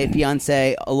 90 Day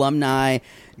Fiancé alumni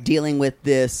dealing with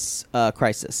this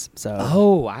crisis.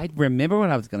 So, I remember what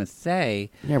I was going to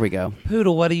say. There we go.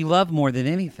 Poodle, what do you love more than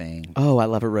anything? Oh, I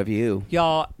love a review.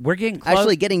 Y'all, we're getting close.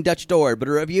 Actually, getting Dutch Door, but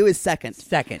a review is second.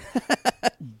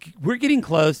 We're getting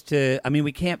close to,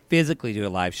 we can't physically do a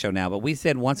live show now, but we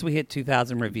said once we hit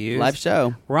 2,000 reviews. Live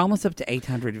show. We're almost up to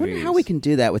 800 I wonder reviews. how we can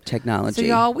do that with technology. So,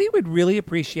 y'all, we would really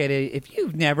appreciate it if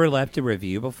you've never left a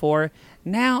review before.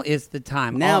 Now is the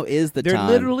time. They're They're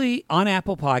literally on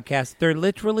Apple Podcasts. There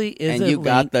literally is and a you link.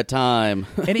 got the time.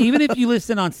 And even if you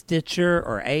listen on Stitcher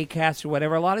or Acast or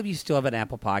whatever, a lot of you still have an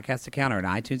Apple Podcast account or an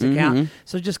iTunes account.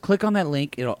 So just click on that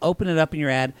link. It'll open it up in your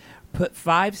ad. Put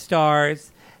 5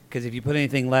 stars, because if you put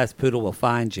anything less, Poodle will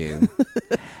find you.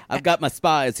 I've got my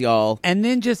spies, y'all. And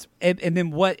then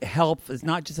then what helps is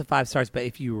not just a 5 stars, but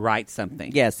if you write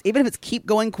something. Yes, even if it's Keep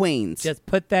Going Queens. Just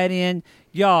put that in.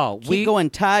 Y'all, Keep Going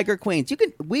Tiger Queens. You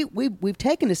can we've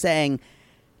taken to saying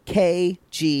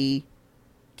KGQ.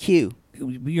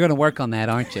 You're going to work on that,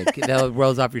 aren't you? That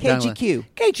rolls off your tongue.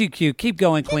 KGQ. Keep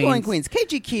going, Queens. Keep Going Queens.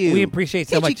 KGQ. We appreciate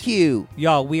so much. KGQ.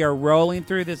 Y'all, we are rolling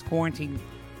through this quarantine.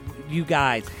 You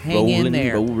guys, hang in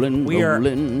there.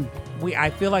 Rolling. I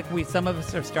feel like some of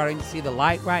us are starting to see the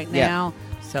light right now.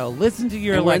 So listen to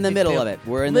your and elected we're in the middle of it.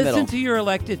 We're in the middle. Listen to your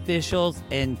elected officials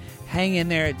and hang in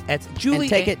there. It's Julie. And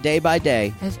take it day by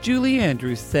day. As Julie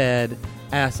Andrews said,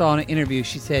 I saw in an interview,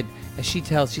 she said,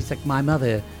 she's like, my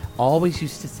mother always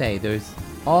used to say, there's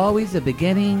always a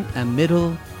beginning, a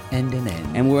middle, and an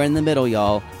end. And we're in the middle,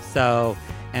 y'all. So,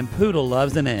 and Poodle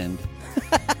loves an end.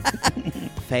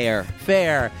 Fair.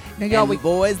 Now, y'all, we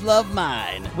boys love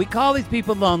mine. We call these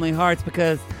people lonely hearts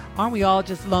because aren't we all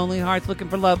just lonely hearts looking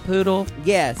for love, Poodle?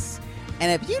 Yes.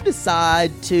 And if you decide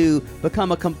to become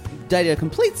date a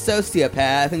complete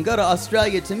sociopath and go to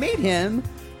Australia to meet him,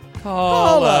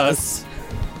 call us.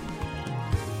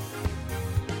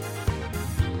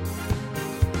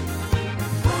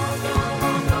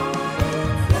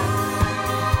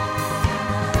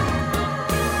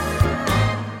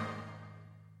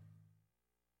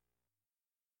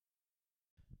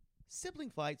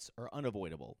 Sibling fights are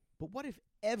unavoidable, but what if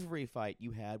every fight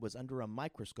you had was under a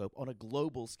microscope on a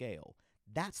global scale?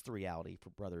 That's the reality for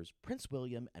brothers Prince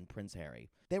William and Prince Harry.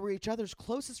 They were each other's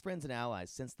closest friends and allies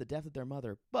since the death of their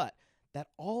mother, but that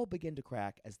all began to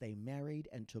crack as they married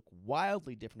and took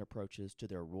wildly different approaches to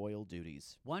their royal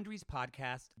duties. Wondery's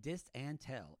podcast, Dis and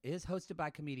Tell, is hosted by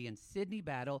comedians Sydney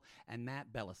Battle and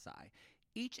Matt Belisai.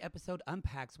 Each episode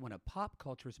unpacks one of pop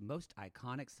culture's most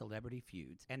iconic celebrity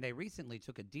feuds, and they recently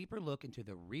took a deeper look into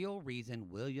the real reason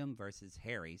William versus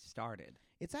Harry started.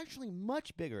 It's actually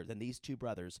much bigger than these two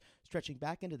brothers, stretching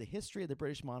back into the history of the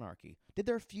British monarchy. Did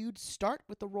their feud start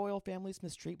with the royal family's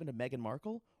mistreatment of Meghan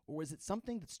Markle, or was it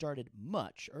something that started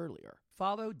much earlier?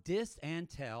 Follow Dis and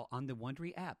Tell on the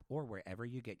Wondery app or wherever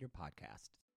you get your podcasts.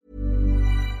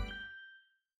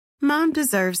 Mom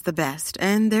deserves the best,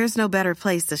 and there's no better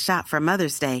place to shop for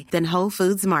Mother's Day than Whole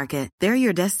Foods Market. They're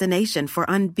your destination for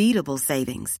unbeatable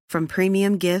savings, from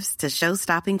premium gifts to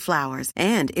show-stopping flowers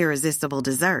and irresistible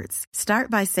desserts. Start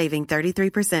by saving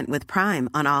 33% with Prime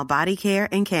on all body care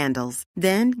and candles.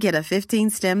 Then get a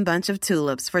 15-stem bunch of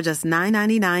tulips for just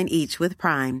 $9.99 each with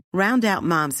Prime. Round out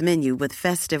Mom's menu with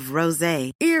festive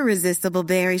rosé, irresistible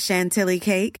berry chantilly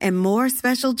cake, and more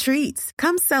special treats.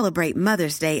 Come celebrate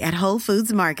Mother's Day at Whole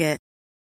Foods Market.